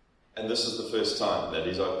 And this is the first time that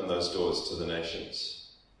He's opened those doors to the nations.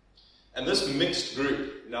 And this mixed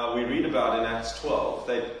group, now we read about in Acts 12,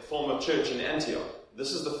 they form a church in Antioch.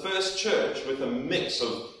 This is the first church with a mix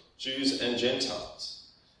of Jews and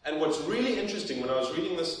Gentiles. And what's really interesting when I was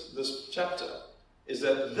reading this chapter is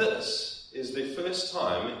that this is the first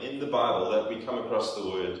time in the Bible that we come across the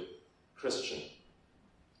word Christian.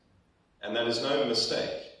 And that is no mistake.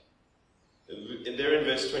 there in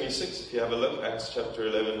verse 26, if you have a look, Acts chapter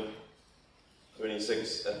 11,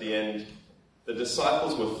 26, at the end, the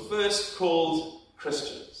disciples were first called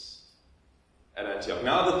Christians at Antioch.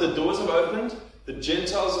 Now that the doors have opened, the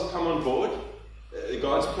Gentiles have come on board,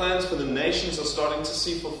 God's plans for the nations are starting to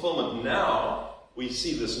see fulfillment. Now we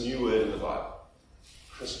see this new word in the Bible,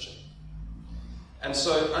 Christian. And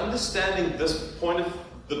so understanding this point of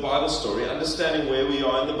the Bible story, understanding where we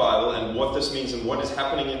are in the Bible and what this means and what is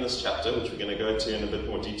happening in this chapter, which we're going to go to in a bit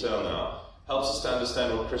more detail now, helps us to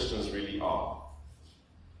understand what Christians really are.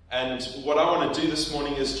 And what I want to do this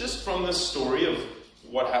morning is just from this story of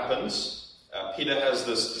what happens. Peter has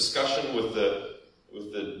this discussion with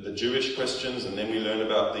the Jewish Christians, and then we learn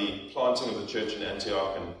about the planting of the church in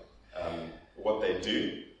Antioch and what they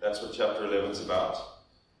do. That's what chapter 11 is about.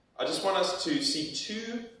 I just want us to see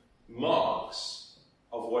two marks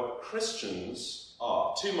of what Christians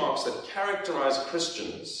are. Two marks that characterize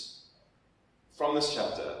Christians from this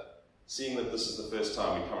chapter, seeing that this is the first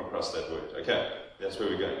time we come across that word. Okay, that's where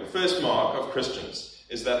we're going. The first mark of Christians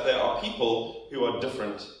is that they are people who are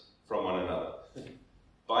different from one another.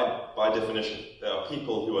 By definition, they are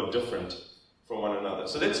people who are different from one another.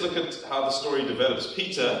 So let's look at how the story develops.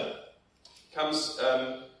 Peter comes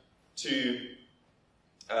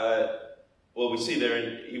we see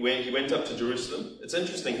there, he went up to Jerusalem. It's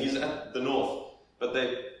interesting, he's at the north, but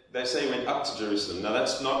they say he went up to Jerusalem. Now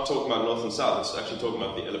that's not talking about north and south, it's actually talking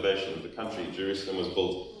about the elevation of the country. Jerusalem was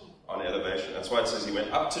built on elevation. That's why it says he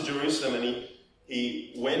went up to Jerusalem, and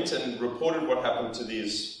he went and reported what happened to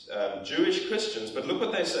these Jewish Christians. But look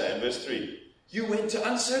what they say in verse 3. You went to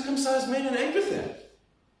uncircumcised men and ate with them.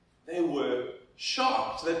 They were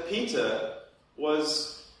shocked that Peter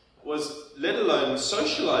was let alone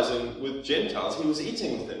socializing with Gentiles, he was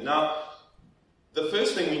eating with them. Now, the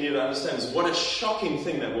first thing we need to understand is what a shocking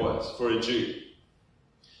thing that was for a Jew.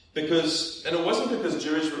 And it wasn't because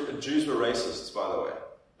Jews were racists, by the way.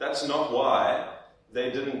 That's not why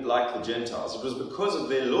they didn't like the Gentiles. It was because of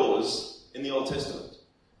their laws in the Old Testament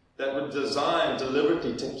that were designed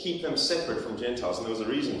deliberately to keep them separate from Gentiles, and there was a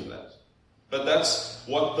reason for that. But that's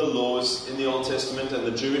what the laws in the Old Testament and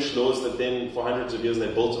the Jewish laws that then for hundreds of years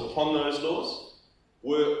they built upon those laws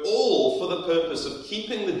were all for the purpose of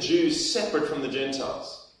keeping the Jews separate from the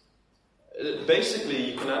Gentiles.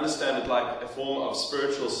 Basically, you can understand it like a form of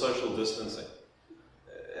spiritual social distancing.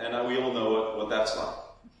 And we all know what that's like.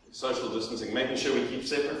 Social distancing, making sure we keep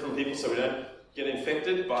separate from people so we don't get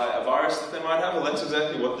infected by a virus that they might have. Well, that's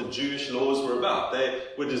exactly what the Jewish laws were about. They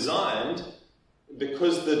were designed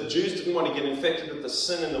because the Jews didn't want to get infected with the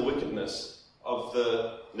sin and the wickedness of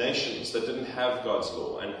the nations that didn't have God's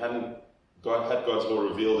law and had God's law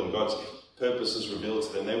revealed and God's purposes revealed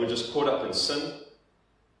to them. They were just caught up in sin,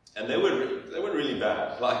 and they were really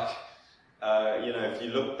bad. If you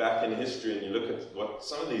look back in history and you look at what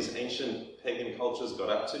some of these ancient pagan cultures got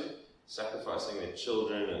up to, sacrificing their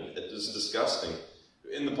children, and it was disgusting.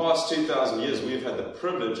 In the past 2,000 years, we've had the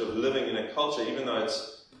privilege of living in a culture, even though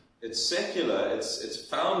it's secular, it's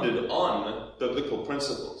founded on biblical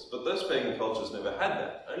principles. But those pagan cultures never had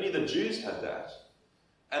that. Only the Jews had that.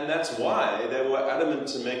 And that's why they were adamant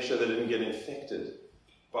to make sure they didn't get infected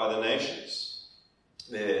by the nations.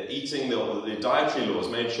 Their dietary laws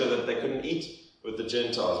made sure that they couldn't eat with the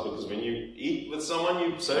Gentiles, because when you eat with someone,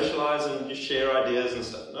 you socialize and you share ideas and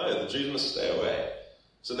stuff. No, the Jews must stay away.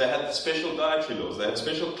 So they had special dietary laws. They had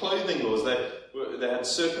special clothing laws. They had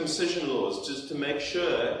circumcision laws just to make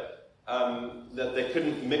sure that they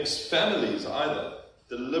couldn't mix families either.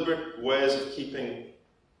 Deliberate ways of keeping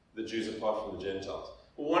the Jews apart from the Gentiles.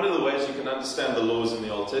 Well, one of the ways you can understand the laws in the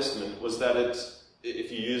Old Testament was that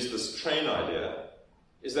if you use this train idea,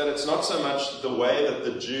 is that it's not so much the way that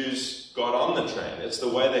the Jews got on the train, it's the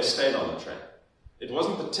way they stayed on the train. It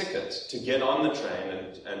wasn't the ticket to get on the train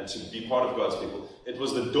and to be part of God's people. It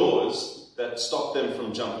was the doors that stopped them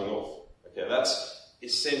from jumping off. Okay, that's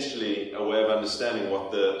essentially a way of understanding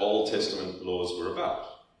what the Old Testament laws were about.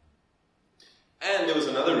 And there was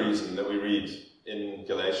another reason that we read in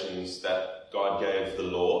Galatians that God gave the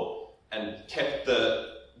law and kept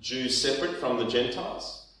the Jews separate from the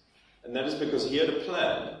Gentiles. And that is because he had a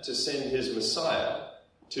plan to send his Messiah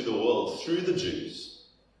to the world through the Jews.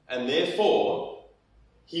 And therefore,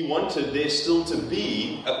 he wanted there still to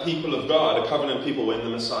be a people of God, a covenant people, when the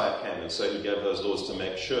Messiah came. And so he gave those laws to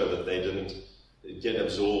make sure that they didn't get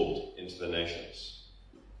absorbed into the nations.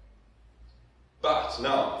 But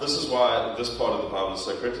now, this is why this part of the Bible is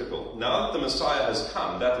so critical. Now that the Messiah has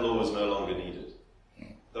come, that law is no longer needed.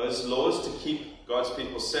 Those laws to keep God's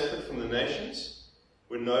people separate from the nations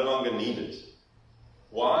were no longer needed.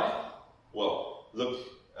 Why? Well, look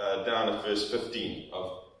down at verse 15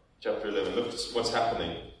 of chapter 11. Look what's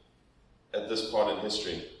happening at this part in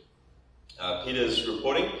history. Peter is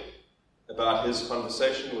reporting about his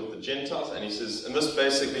conversation with the Gentiles, and he says, and this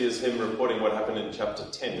basically is him reporting what happened in chapter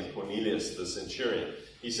 10 with Cornelius, the centurion.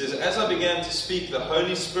 He says, as I began to speak, the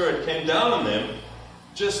Holy Spirit came down on them,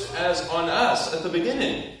 just as on us at the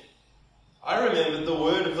beginning. I remembered the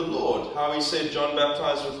word of the Lord, how he said, John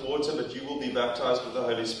baptized with water, but you will be baptized with the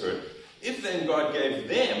Holy Spirit. If then God gave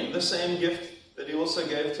them the same gift that he also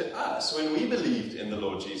gave to us when we believed in the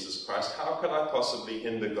Lord Jesus Christ, how could I possibly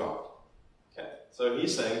hinder God? Okay, so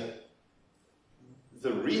he's saying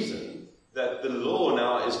the reason that the law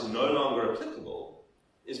now is no longer applicable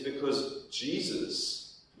is because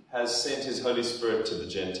Jesus has sent his Holy Spirit to the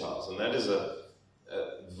Gentiles. And that is a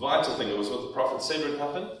vital thing. It was what the prophet said would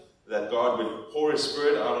happen, that God would pour his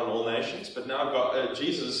Spirit out on all nations. But now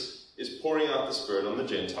Jesus is pouring out the Spirit on the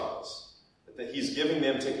Gentiles. That he's giving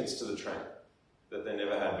them tickets to the train that they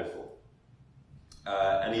never had before.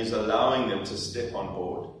 And he's allowing them to step on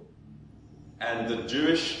board. And the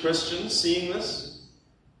Jewish Christians, seeing this,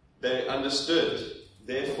 they understood,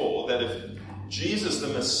 therefore, that if Jesus, the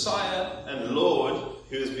Messiah and Lord,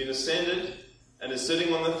 who has been ascended and is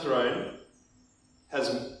sitting on the throne,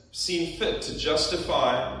 has seen fit to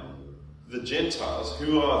justify the Gentiles,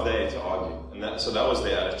 who are they to argue? And so that was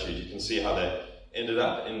their attitude. You can see how they ended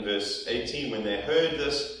up in verse 18. When they heard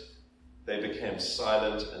this, they became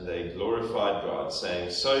silent and they glorified God,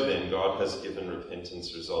 saying, so then God has given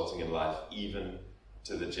repentance resulting in life even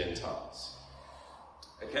to the Gentiles.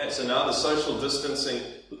 Okay, so now the social distancing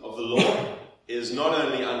of the law is not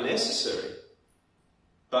only unnecessary,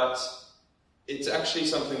 but it's actually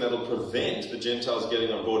something that will prevent the Gentiles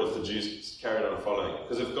getting on board if the Jews carried on following it.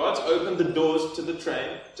 Because if God's opened the doors to the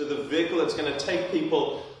train, to the vehicle that's going to take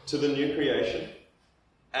people to the new creation,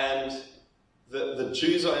 and the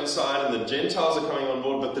Jews are inside and the Gentiles are coming on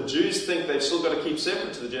board, but the Jews think they've still got to keep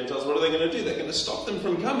separate to the Gentiles, what are they going to do? They're going to stop them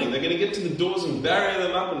from coming. They're going to get to the doors and barrier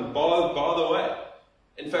them up and bar the way.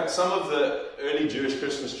 In fact, some of the early Jewish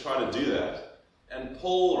Christians try to do that. And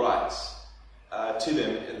Paul writes to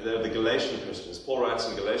them, the Galatian Christians. Paul writes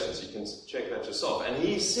in Galatians, you can check that yourself. And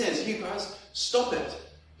he says, you guys, stop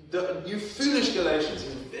it. You foolish Galatians.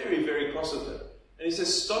 He's very, very cross with them. And he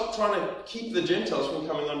says, stop trying to keep the Gentiles from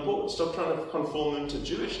coming on board. Stop trying to conform them to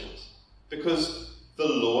Jewishness. Because the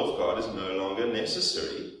law of God is no longer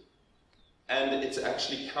necessary. And it's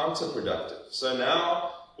actually counterproductive. So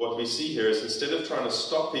now what we see here is instead of trying to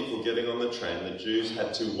stop people getting on the train, the Jews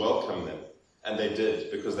had to welcome them. And they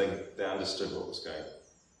did, because they understood what was going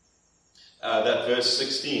on. That verse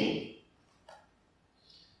 16,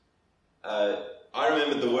 I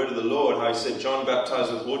remembered the word of the Lord, how he said, John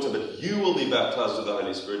baptized with water, but you will be baptized with the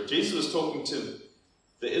Holy Spirit. Jesus was talking to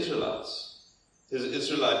the Israelites, his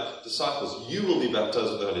Israelite disciples. You will be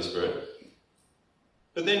baptized with the Holy Spirit.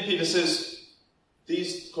 But then Peter says,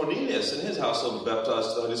 these Cornelius and his household were baptized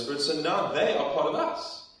with the Holy Spirit, so now they are part of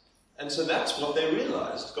us. And so that's what they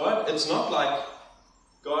realized. God, it's not like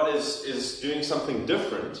God is doing something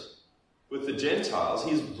different with the Gentiles.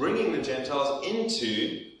 He's bringing the Gentiles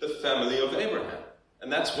into the family of Abraham.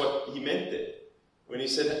 And that's what he meant there. When he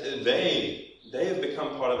said they have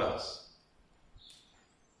become part of us.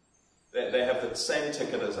 They have the same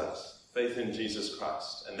ticket as us. Faith in Jesus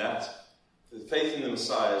Christ. And that, the faith in the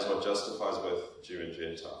Messiah is what justifies both Jew and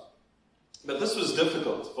Gentile. But this was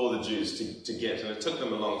difficult for the Jews to get, and it took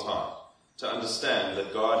them a long time to understand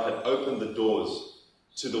that God had opened the doors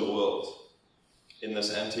to the world in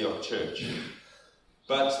this Antioch church.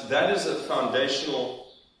 But that is a foundational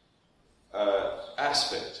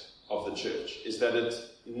aspect of the church, is that it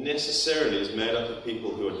necessarily is made up of people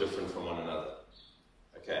who are different from one another.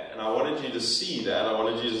 Okay, and I wanted you to see that. I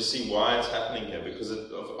wanted you to see why it's happening here, because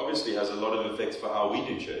it obviously has a lot of effects for how we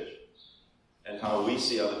do church and how we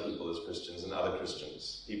see other people as Christians and other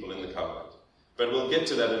Christians, people in the covenant. But we'll get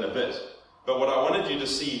to that in a bit. But what I wanted you to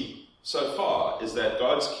see so far is that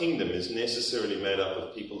God's kingdom is necessarily made up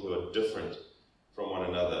of people who are different from one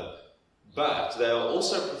another, but they are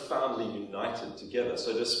also profoundly united together.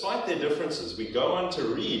 So despite their differences, we go on to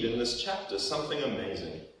read in this chapter something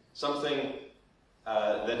amazing, something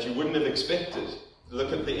that you wouldn't have expected.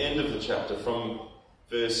 Look at the end of the chapter from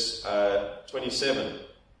verse 27.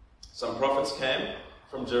 Some prophets came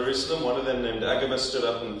from Jerusalem. One of them, named Agabus, stood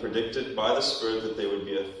up and predicted by the Spirit that there would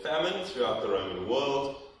be a famine throughout the Roman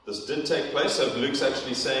world. This did take place. So Luke's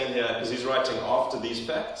actually saying here, because he's writing after these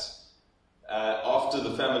facts, after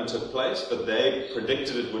the famine took place, but they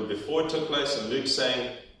predicted it would before it took place. And Luke's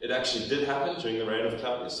saying it actually did happen during the reign of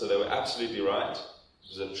Claudius. So they were absolutely right.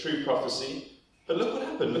 It was a true prophecy. But look what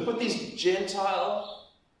happened. Look what these Gentile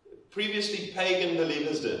previously pagan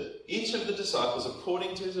believers did. Each of the disciples,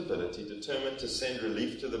 according to his ability, determined to send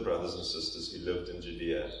relief to the brothers and sisters who lived in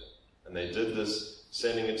Judea. And they did this,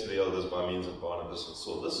 sending it to the elders by means of Barnabas and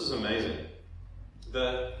Saul. This is amazing.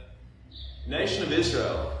 The nation of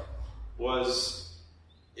Israel was,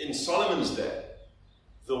 in Solomon's day,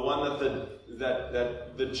 the one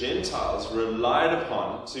that the Gentiles relied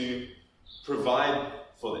upon to provide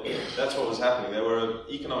for them. That's what was happening. They were an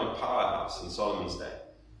economic powerhouse in Solomon's day.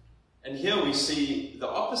 And here we see the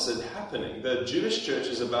opposite happening. The Jewish church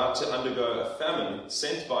is about to undergo a famine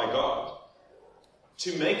sent by God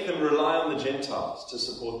to make them rely on the Gentiles to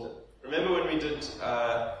support them. Remember when we did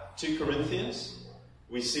 2 Corinthians?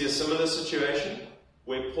 We see a similar situation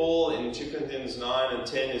where Paul in 2 Corinthians 9 and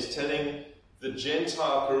 10 is telling the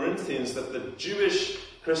Gentile Corinthians that the Jewish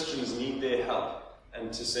Christians need their help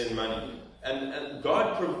and to send money. And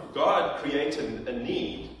God created a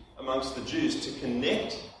need amongst the Jews to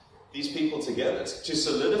connect these people together, to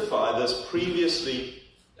solidify this previously,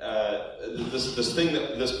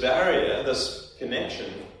 this barrier, this connection,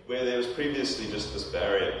 where there was previously just this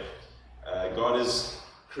barrier. God is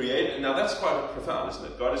creating, now that's quite profound, isn't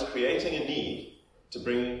it? God is creating a need to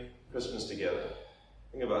bring Christians together.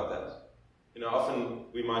 Think about that. Often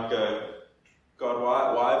we might go, God,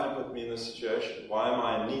 why have you put me in this situation? Why am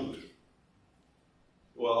I in need?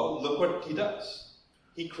 Well, look what he does.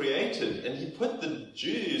 He created and he put the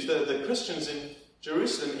Jews, the Christians in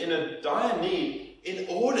Jerusalem, in a dire need in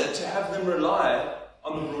order to have them rely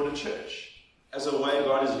on the broader church. As a way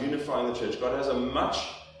God is unifying the church. God has a much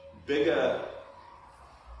bigger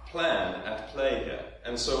plan at play here.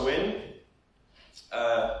 And so when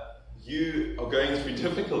you are going through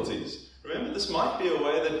difficulties, remember this might be a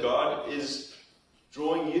way that God is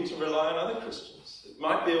drawing you to rely on other Christians. It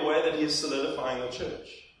might be a way that he is solidifying the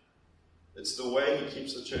church. It's the way he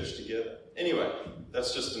keeps the church together. Anyway,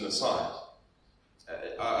 that's just an aside.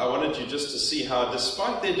 I wanted you just to see how,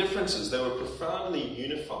 despite their differences, they were profoundly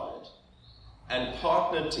unified and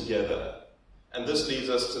partnered together. And this leads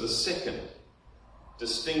us to the second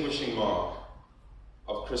distinguishing mark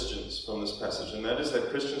of Christians from this passage, and that is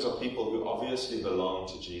that Christians are people who obviously belong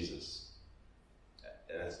to Jesus.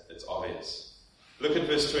 It's obvious. Look at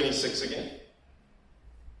verse 26 again.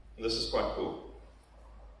 This is quite cool.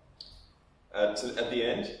 At the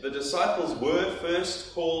end, the disciples were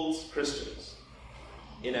first called Christians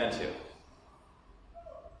in Antioch.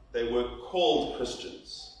 They were called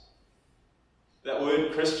Christians. That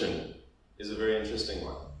word Christian is a very interesting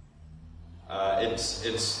one.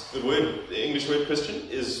 The English word Christian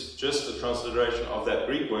is just a transliteration of that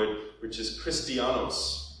Greek word, which is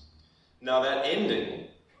Christianos. Now that ending,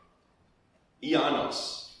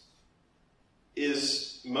 Ianos,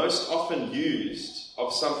 is most often used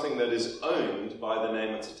of something that is owned by the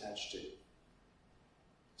name it's attached to.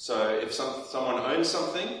 So if someone owns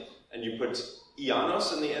something and you put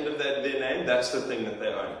Ianos in the end of their name, that's the thing that they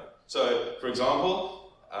own. So, for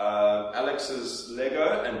example, Alex's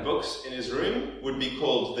Lego and books in his room would be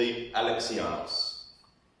called the Alexianos.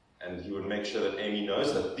 And he would make sure that Amy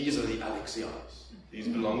knows that these are the Alexianos. These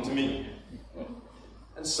belong to me.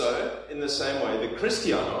 And so, in the same way, the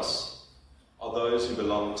Christianos are those who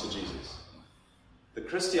belong to Jesus. The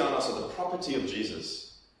Christianos are the property of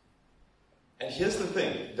Jesus. And here's the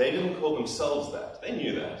thing, they didn't call themselves that. They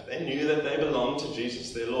knew that. They knew that they belonged to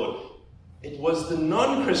Jesus, their Lord. It was the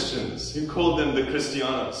non-Christians who called them the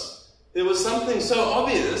Christianos. There was something so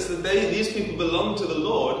obvious that these people belonged to the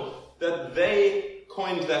Lord that they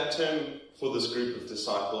coined that term for this group of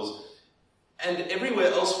disciples. And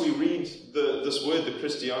everywhere else we read this word, the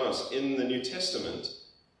Christianos, in the New Testament,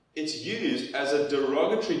 it's used as a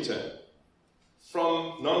derogatory term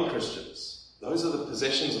from non-Christians. Those are the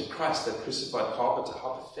possessions of Christ, that crucified carpenter.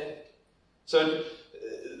 How pathetic. So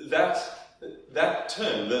that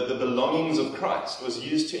term, the belongings of Christ, was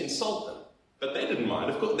used to insult them. But they didn't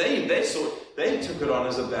mind. Of course, they took it on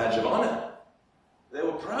as a badge of honor. They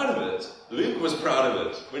were proud of it. Luke was proud of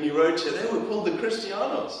it. When he wrote here, they were called the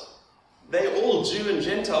Christianos. They all, Jew and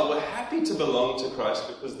Gentile, were happy to belong to Christ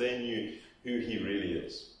because they knew who he really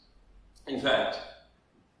is. In fact,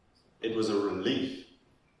 it was a relief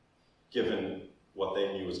given what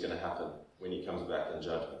they knew was going to happen when he comes back in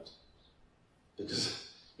judgment. Because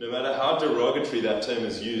no matter how derogatory that term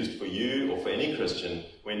is used for you or for any Christian,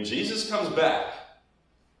 when Jesus comes back,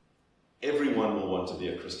 everyone will want to be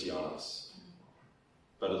a Christianos.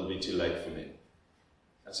 But it'll be too late for me.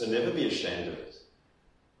 And so never be ashamed of it.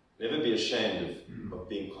 Never be ashamed of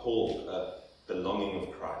being called a belonging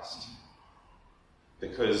of Christ.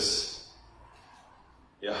 Because,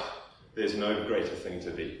 there's no greater thing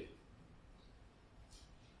to be.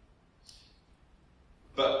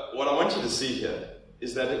 But what see here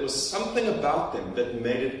is that it was something about them that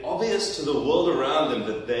made it obvious to the world around them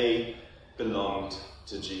that they belonged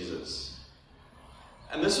to Jesus.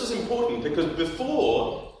 And this was important because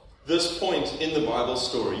before this point in the Bible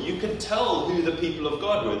story, you could tell who the people of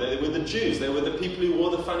God were. They were the Jews. They were the people who wore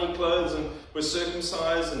the funny clothes and were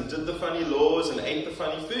circumcised and did the funny laws and ate the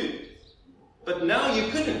funny food. But now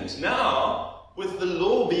you couldn't. Now, with the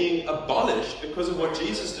law being abolished because of what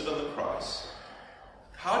Jesus did on the cross,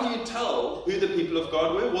 how do you tell who the people of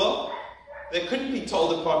God were? Well, they couldn't be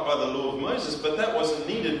told apart by the law of Moses, but that wasn't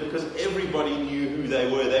needed because everybody knew who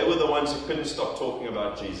they were. They were the ones who couldn't stop talking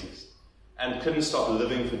about Jesus and couldn't stop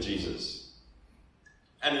living for Jesus.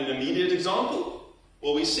 And an immediate example?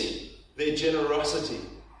 Well, we see their generosity.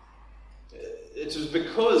 It was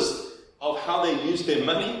because of how they used their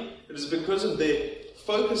money. It was because of their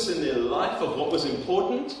focus in their life of what was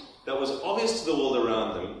important that was obvious to the world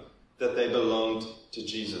around them that they belonged to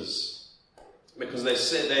Jesus. Because they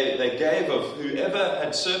said they gave of whoever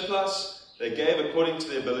had surplus, they gave according to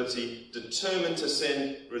their ability, determined to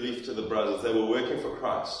send relief to the brothers. They were working for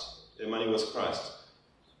Christ. Their money was Christ.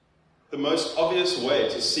 The most obvious way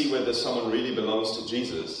to see whether someone really belongs to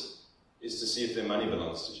Jesus is to see if their money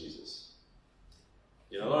belongs to Jesus.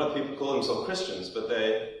 You know, a lot of people call themselves Christians, but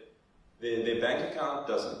their bank account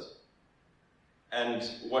doesn't. And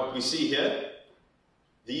what we see here,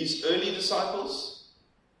 these early disciples,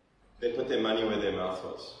 they put their money where their mouth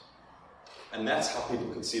was. And that's how people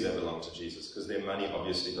could see they belonged to Jesus, because their money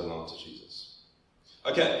obviously belonged to Jesus.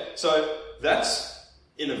 Okay, so that's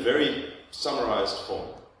in a very summarized form.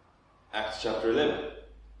 Acts chapter 11.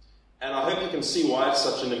 And I hope you can see why it's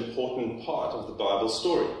such an important part of the Bible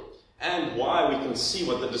story, and why we can see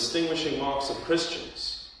what the distinguishing marks of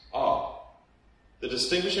Christians are. The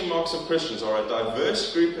distinguishing marks of Christians are a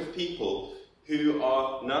diverse group of people who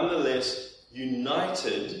are nonetheless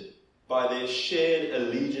united by their shared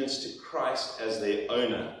allegiance to Christ as their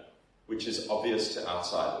owner, which is obvious to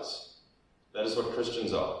outsiders. That is what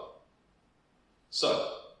Christians are.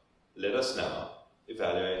 So, let us now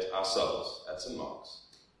evaluate ourselves at St. Mark's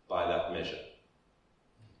by that measure.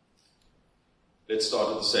 Let's start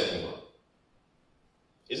with the second one.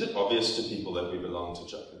 Is it obvious to people that we belong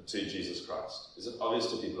to Jesus Christ? Is it obvious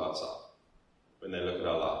to people outside when they look at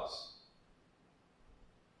our lives?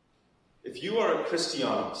 If you are a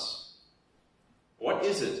Christianos, what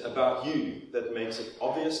is it about you that makes it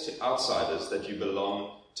obvious to outsiders that you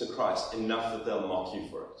belong to Christ enough that they'll mock you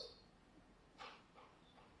for it?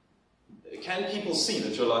 Can people see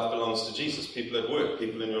that your life belongs to Jesus? People at work,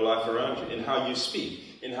 people in your life around you, in how you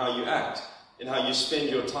speak, in how you act, in how you spend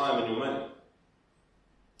your time and your money.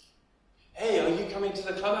 Hey, are you coming to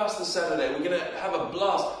the clubhouse this Saturday? We're going to have a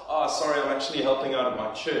blast. Oh, sorry, I'm actually helping out at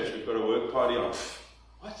my church. We've got a work party on.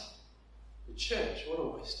 What? The church? What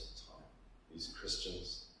a waste of time. These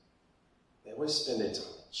Christians. They always spend their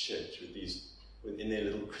time at church within their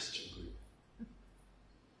little Christian group.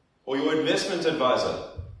 Or your investment advisor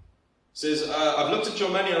says, I've looked at your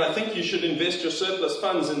money and I think you should invest your surplus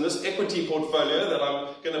funds in this equity portfolio that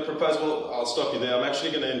I'm going to propose. Well, I'll stop you there. I'm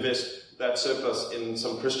actually going to invest that surplus in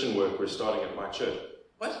some Christian work we're starting at my church.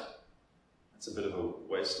 What? That's a bit of a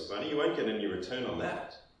waste of money. You won't get any return on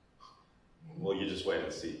that. Well, you just wait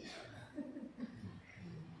and see.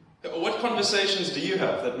 What conversations do you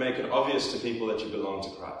have that make it obvious to people that you belong to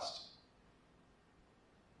Christ?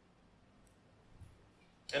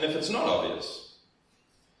 And if it's not obvious,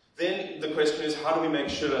 then the question is, how do we make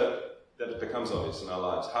sure that it becomes obvious in our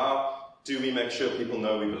lives? How do we make sure people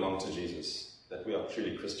know we belong to Jesus, that we are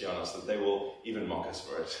truly Christianos, that they will even mock us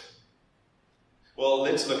for it? Well,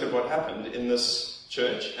 let's look at what happened in this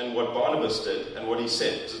church and what Barnabas did and what he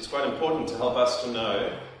said, because it's quite important to help us to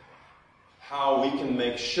know how we can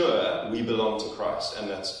make sure we belong to Christ, and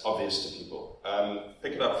that's obvious to people.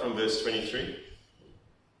 Pick it up from verse 23.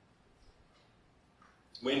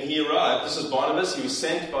 When he arrived, this is Barnabas, he was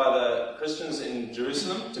sent by the Christians in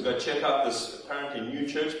Jerusalem to go check out this apparently new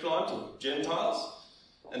church plant of Gentiles.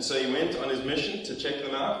 And so he went on his mission to check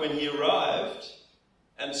them out. When he arrived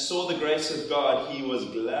and saw the grace of God, he was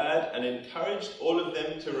glad and encouraged all of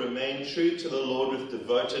them to remain true to the Lord with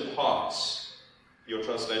devoted hearts. Your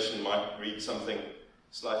translation might read something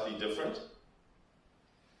slightly different.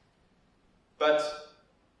 But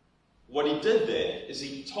what he did there is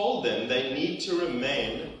he told them they need to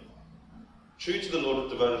remain true to the Lord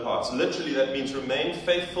with devoted hearts. Literally, that means remain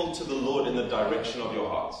faithful to the Lord in the direction of your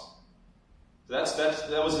hearts.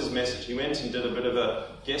 That was his message. He went and did a bit of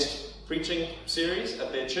a guest preaching series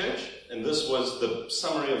at their church, and this was the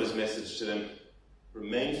summary of his message to them.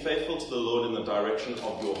 Remain faithful to the Lord in the direction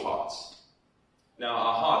of your hearts. Now,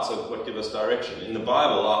 our hearts are what give us direction. In the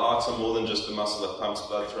Bible, our hearts are more than just a muscle that pumps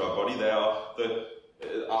blood through our body.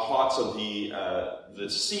 Our hearts are the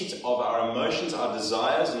seat of our emotions, our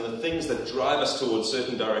desires, and the things that drive us towards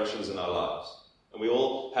certain directions in our lives. And we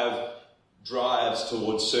all have drives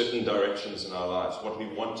towards certain directions in our lives, what we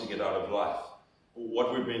want to get out of life,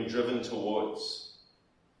 what we're being driven towards.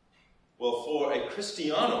 Well, for a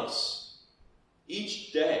Christianos,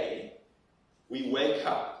 each day we wake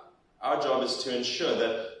up, our job is to ensure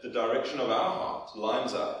that the direction of our heart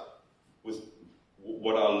lines up with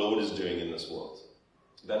what our Lord is doing in this world.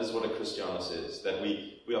 That is what a Christianos is, that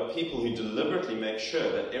we are people who deliberately make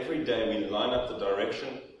sure that every day we line up the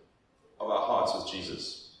direction of our hearts with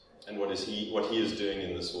Jesus and what he is doing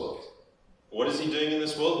in this world. What is he doing in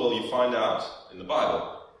this world? Well, you find out in the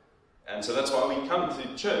Bible. And so that's why we come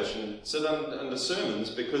to church and sit under sermons,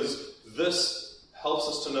 because this helps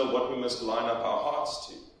us to know what we must line up our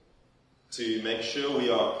hearts to make sure we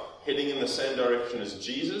are heading in the same direction as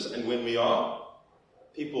Jesus, and when we are,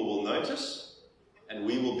 people will notice, and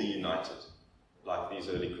we will be united, like these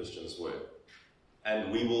early Christians were.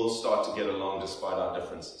 And we will start to get along despite our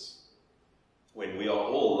differences, when we are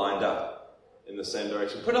all lined up in the same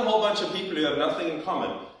direction. Put a whole bunch of people who have nothing in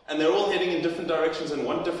common, and they're all heading in different directions and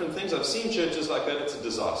want different things. I've seen churches like that, it's a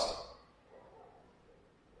disaster.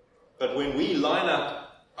 But when we line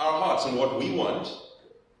up our hearts and what we want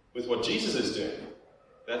with what Jesus is doing,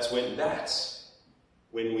 that's when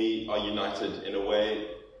we are united in a way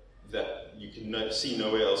that you can see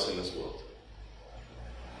nowhere else in this world.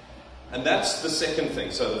 And that's the second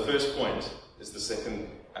thing. So the first point is the second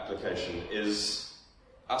application, is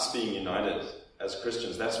us being united as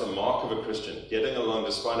Christians. That's a mark of a Christian, getting along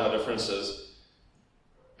despite our differences.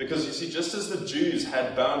 Because you see, just as the Jews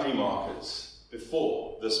had boundary markers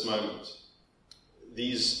before this moment,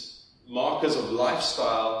 these markers of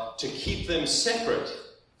lifestyle to keep them separate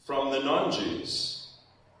from the non-Jews,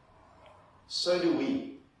 so do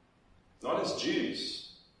we. Not as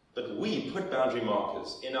Jews, but we put boundary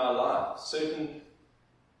markers in our lives, certain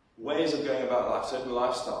ways of going about life, certain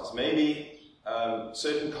lifestyles, maybe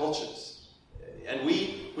certain cultures. And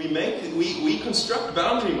we construct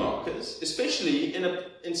boundary markers, especially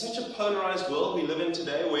in such a polarized world we live in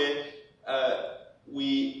today, where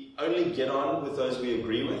we only get on with those we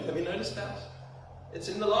agree with. Have you noticed that? It's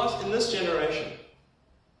in this generation.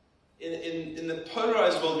 In the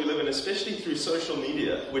polarized world we live in, especially through social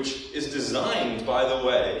media, which is designed, by the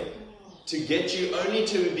way, to get you only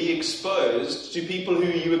to be exposed to people who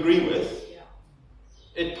you agree with.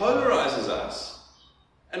 It polarizes us.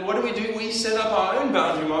 And what do? We set up our own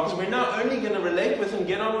boundary markers. We're now only going to relate with and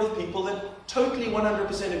get on with people that totally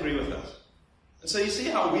 100% agree with us. And so you see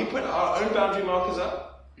how we put our own boundary markers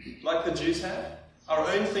up, like the Jews have, our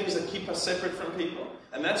own things that keep us separate from people.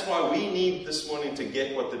 And that's why we need this morning to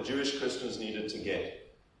get what the Jewish Christians needed to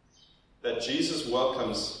get. That Jesus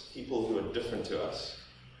welcomes people who are different to us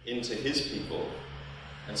into his people.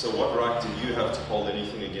 And so what right do you have to hold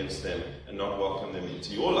anything against them and not welcome them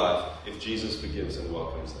into your life if Jesus forgives and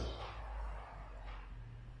welcomes them?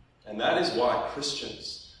 And that is why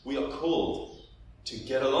Christians, we are called to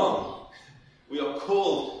get along. We are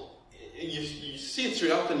called, you see it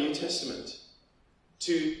throughout the New Testament,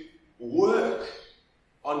 to work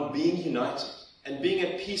on being united and being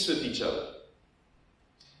at peace with each other.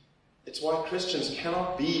 It's why Christians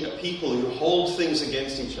cannot be a people who hold things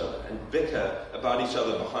against each other and bicker about each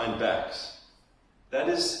other behind backs. That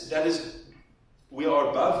is, we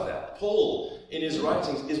are above that. Paul, in his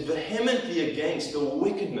writings, is vehemently against the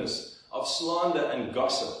wickedness of slander and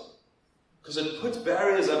gossip, because it puts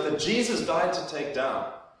barriers up that Jesus died to take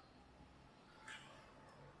down.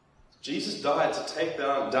 Jesus died to take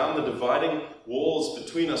down the dividing walls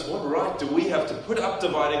between us. What right do we have to put up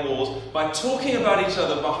dividing walls by talking about each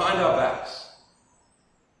other behind our backs?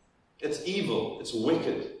 It's evil. It's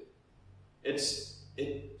wicked.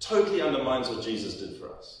 It totally undermines what Jesus did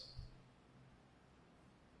for us.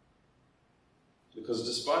 Because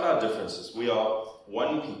despite our differences, we are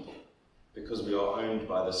one people, because we are owned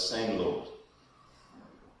by the same Lord.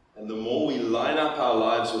 And the more we line up our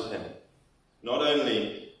lives with him, not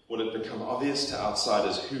only will it become obvious to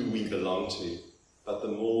outsiders who we belong to, but the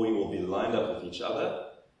more we will be lined up with each other,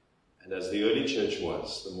 and as the early church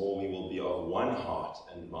was, the more we will be of one heart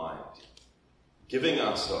and mind, giving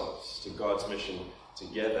ourselves to God's mission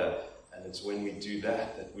together. And it's when we do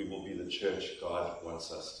that we will be the church God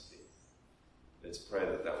wants us to be. Let's pray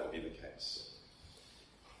that will be the case.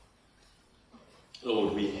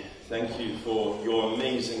 Lord, we thank you for your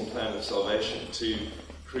amazing plan of salvation to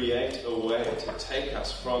create a way to take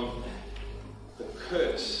us from the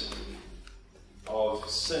curse of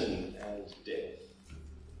sin and death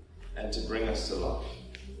and to bring us to life.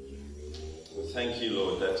 We thank you,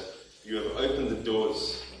 Lord, that you have opened the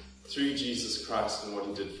doors through Jesus Christ and what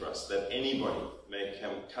he did for us, that anybody may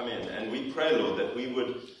come in. And we pray, Lord, that we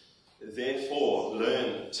would therefore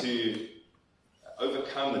learn to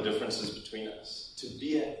overcome the differences between us, to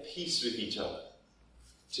be at peace with each other,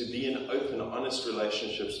 to be in open, honest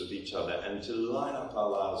relationships with each other, and to line up our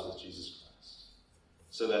lives with Jesus Christ,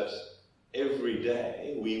 so that every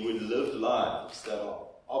day we would live lives that are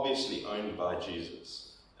obviously owned by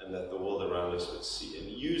Jesus, and that the world around us would see. And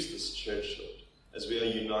use this church, Lord, as we are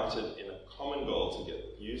united in a common goal together.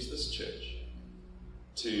 Use this church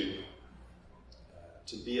to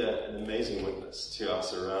be an amazing witness to our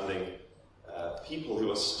surrounding people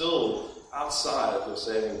who are still outside of your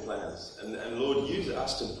saving plans. And Lord, use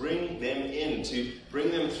us to bring them in, to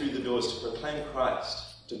bring them through the doors, to proclaim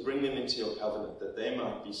Christ, to bring them into your covenant, that they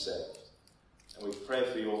might be saved. And we pray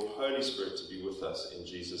for your Holy Spirit to be with us in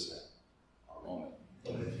Jesus' name. Amen.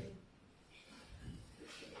 Amen.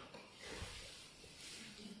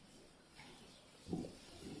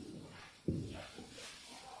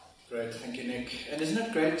 Great, thank you, Nick. And isn't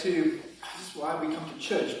it great this is why we come to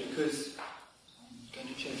church, because going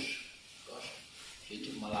to church, gosh, it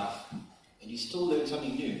took my life. And you still learn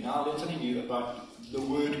something new. Now I learn something new about the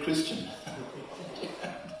word Christian.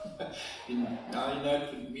 Now you know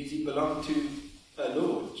it means you belong to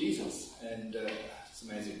Lord, Jesus. And it's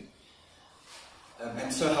amazing.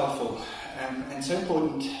 And so helpful. And so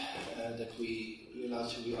important that we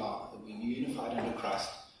realize who we are, that we're unified under Christ,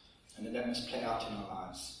 and that must play out in our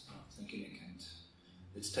lives. Thank you, Nick. And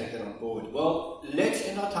let's take that on board. Well, let's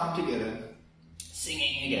end our time together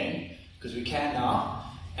singing again, because we can now.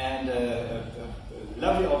 And a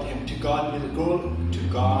lovely old hymn, To God be the glory. To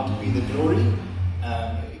God be the glory.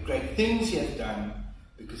 Great things he has done,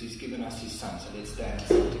 because he's given us his Son. So let's stand and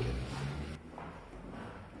sing together.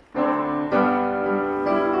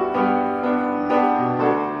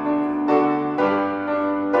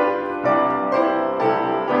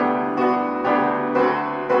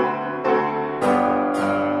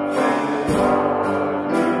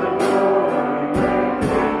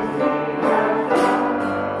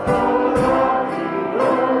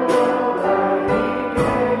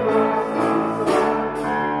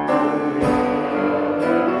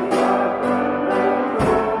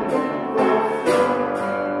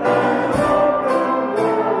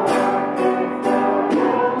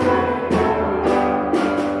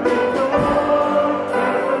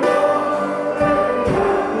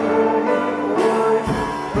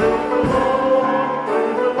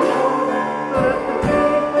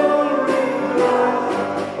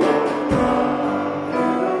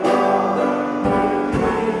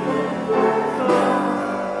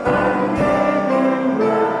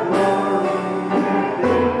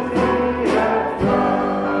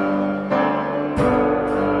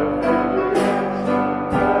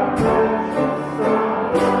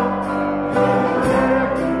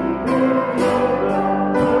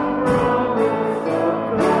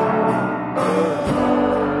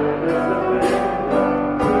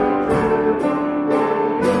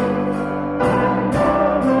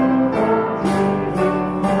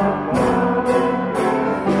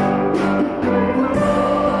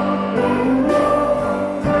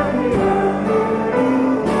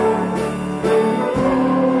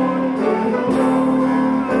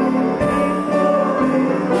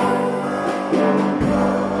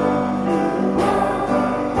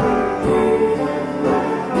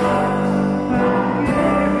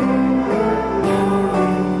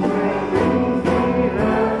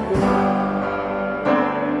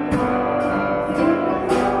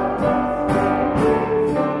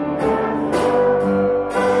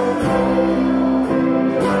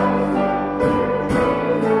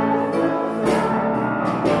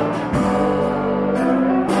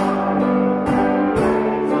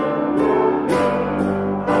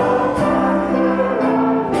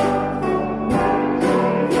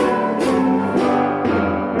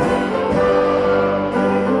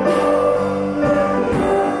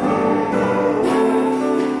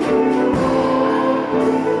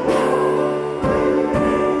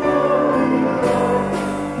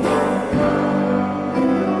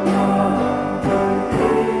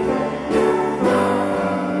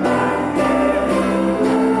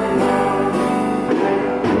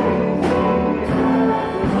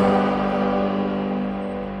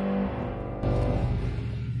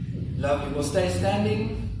 Lovely. We'll stay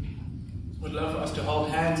standing. Would love for us to hold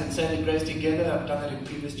hands and say the grace together. I've done that in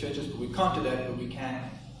previous churches, but we can't do that, but we can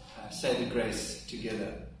say the grace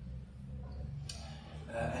together.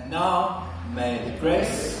 And now, may the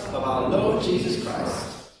grace of our Lord Jesus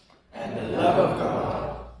Christ and the love of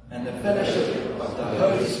God and the fellowship of the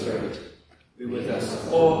Holy Spirit be with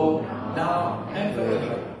us all, now and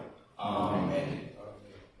forever. Amen.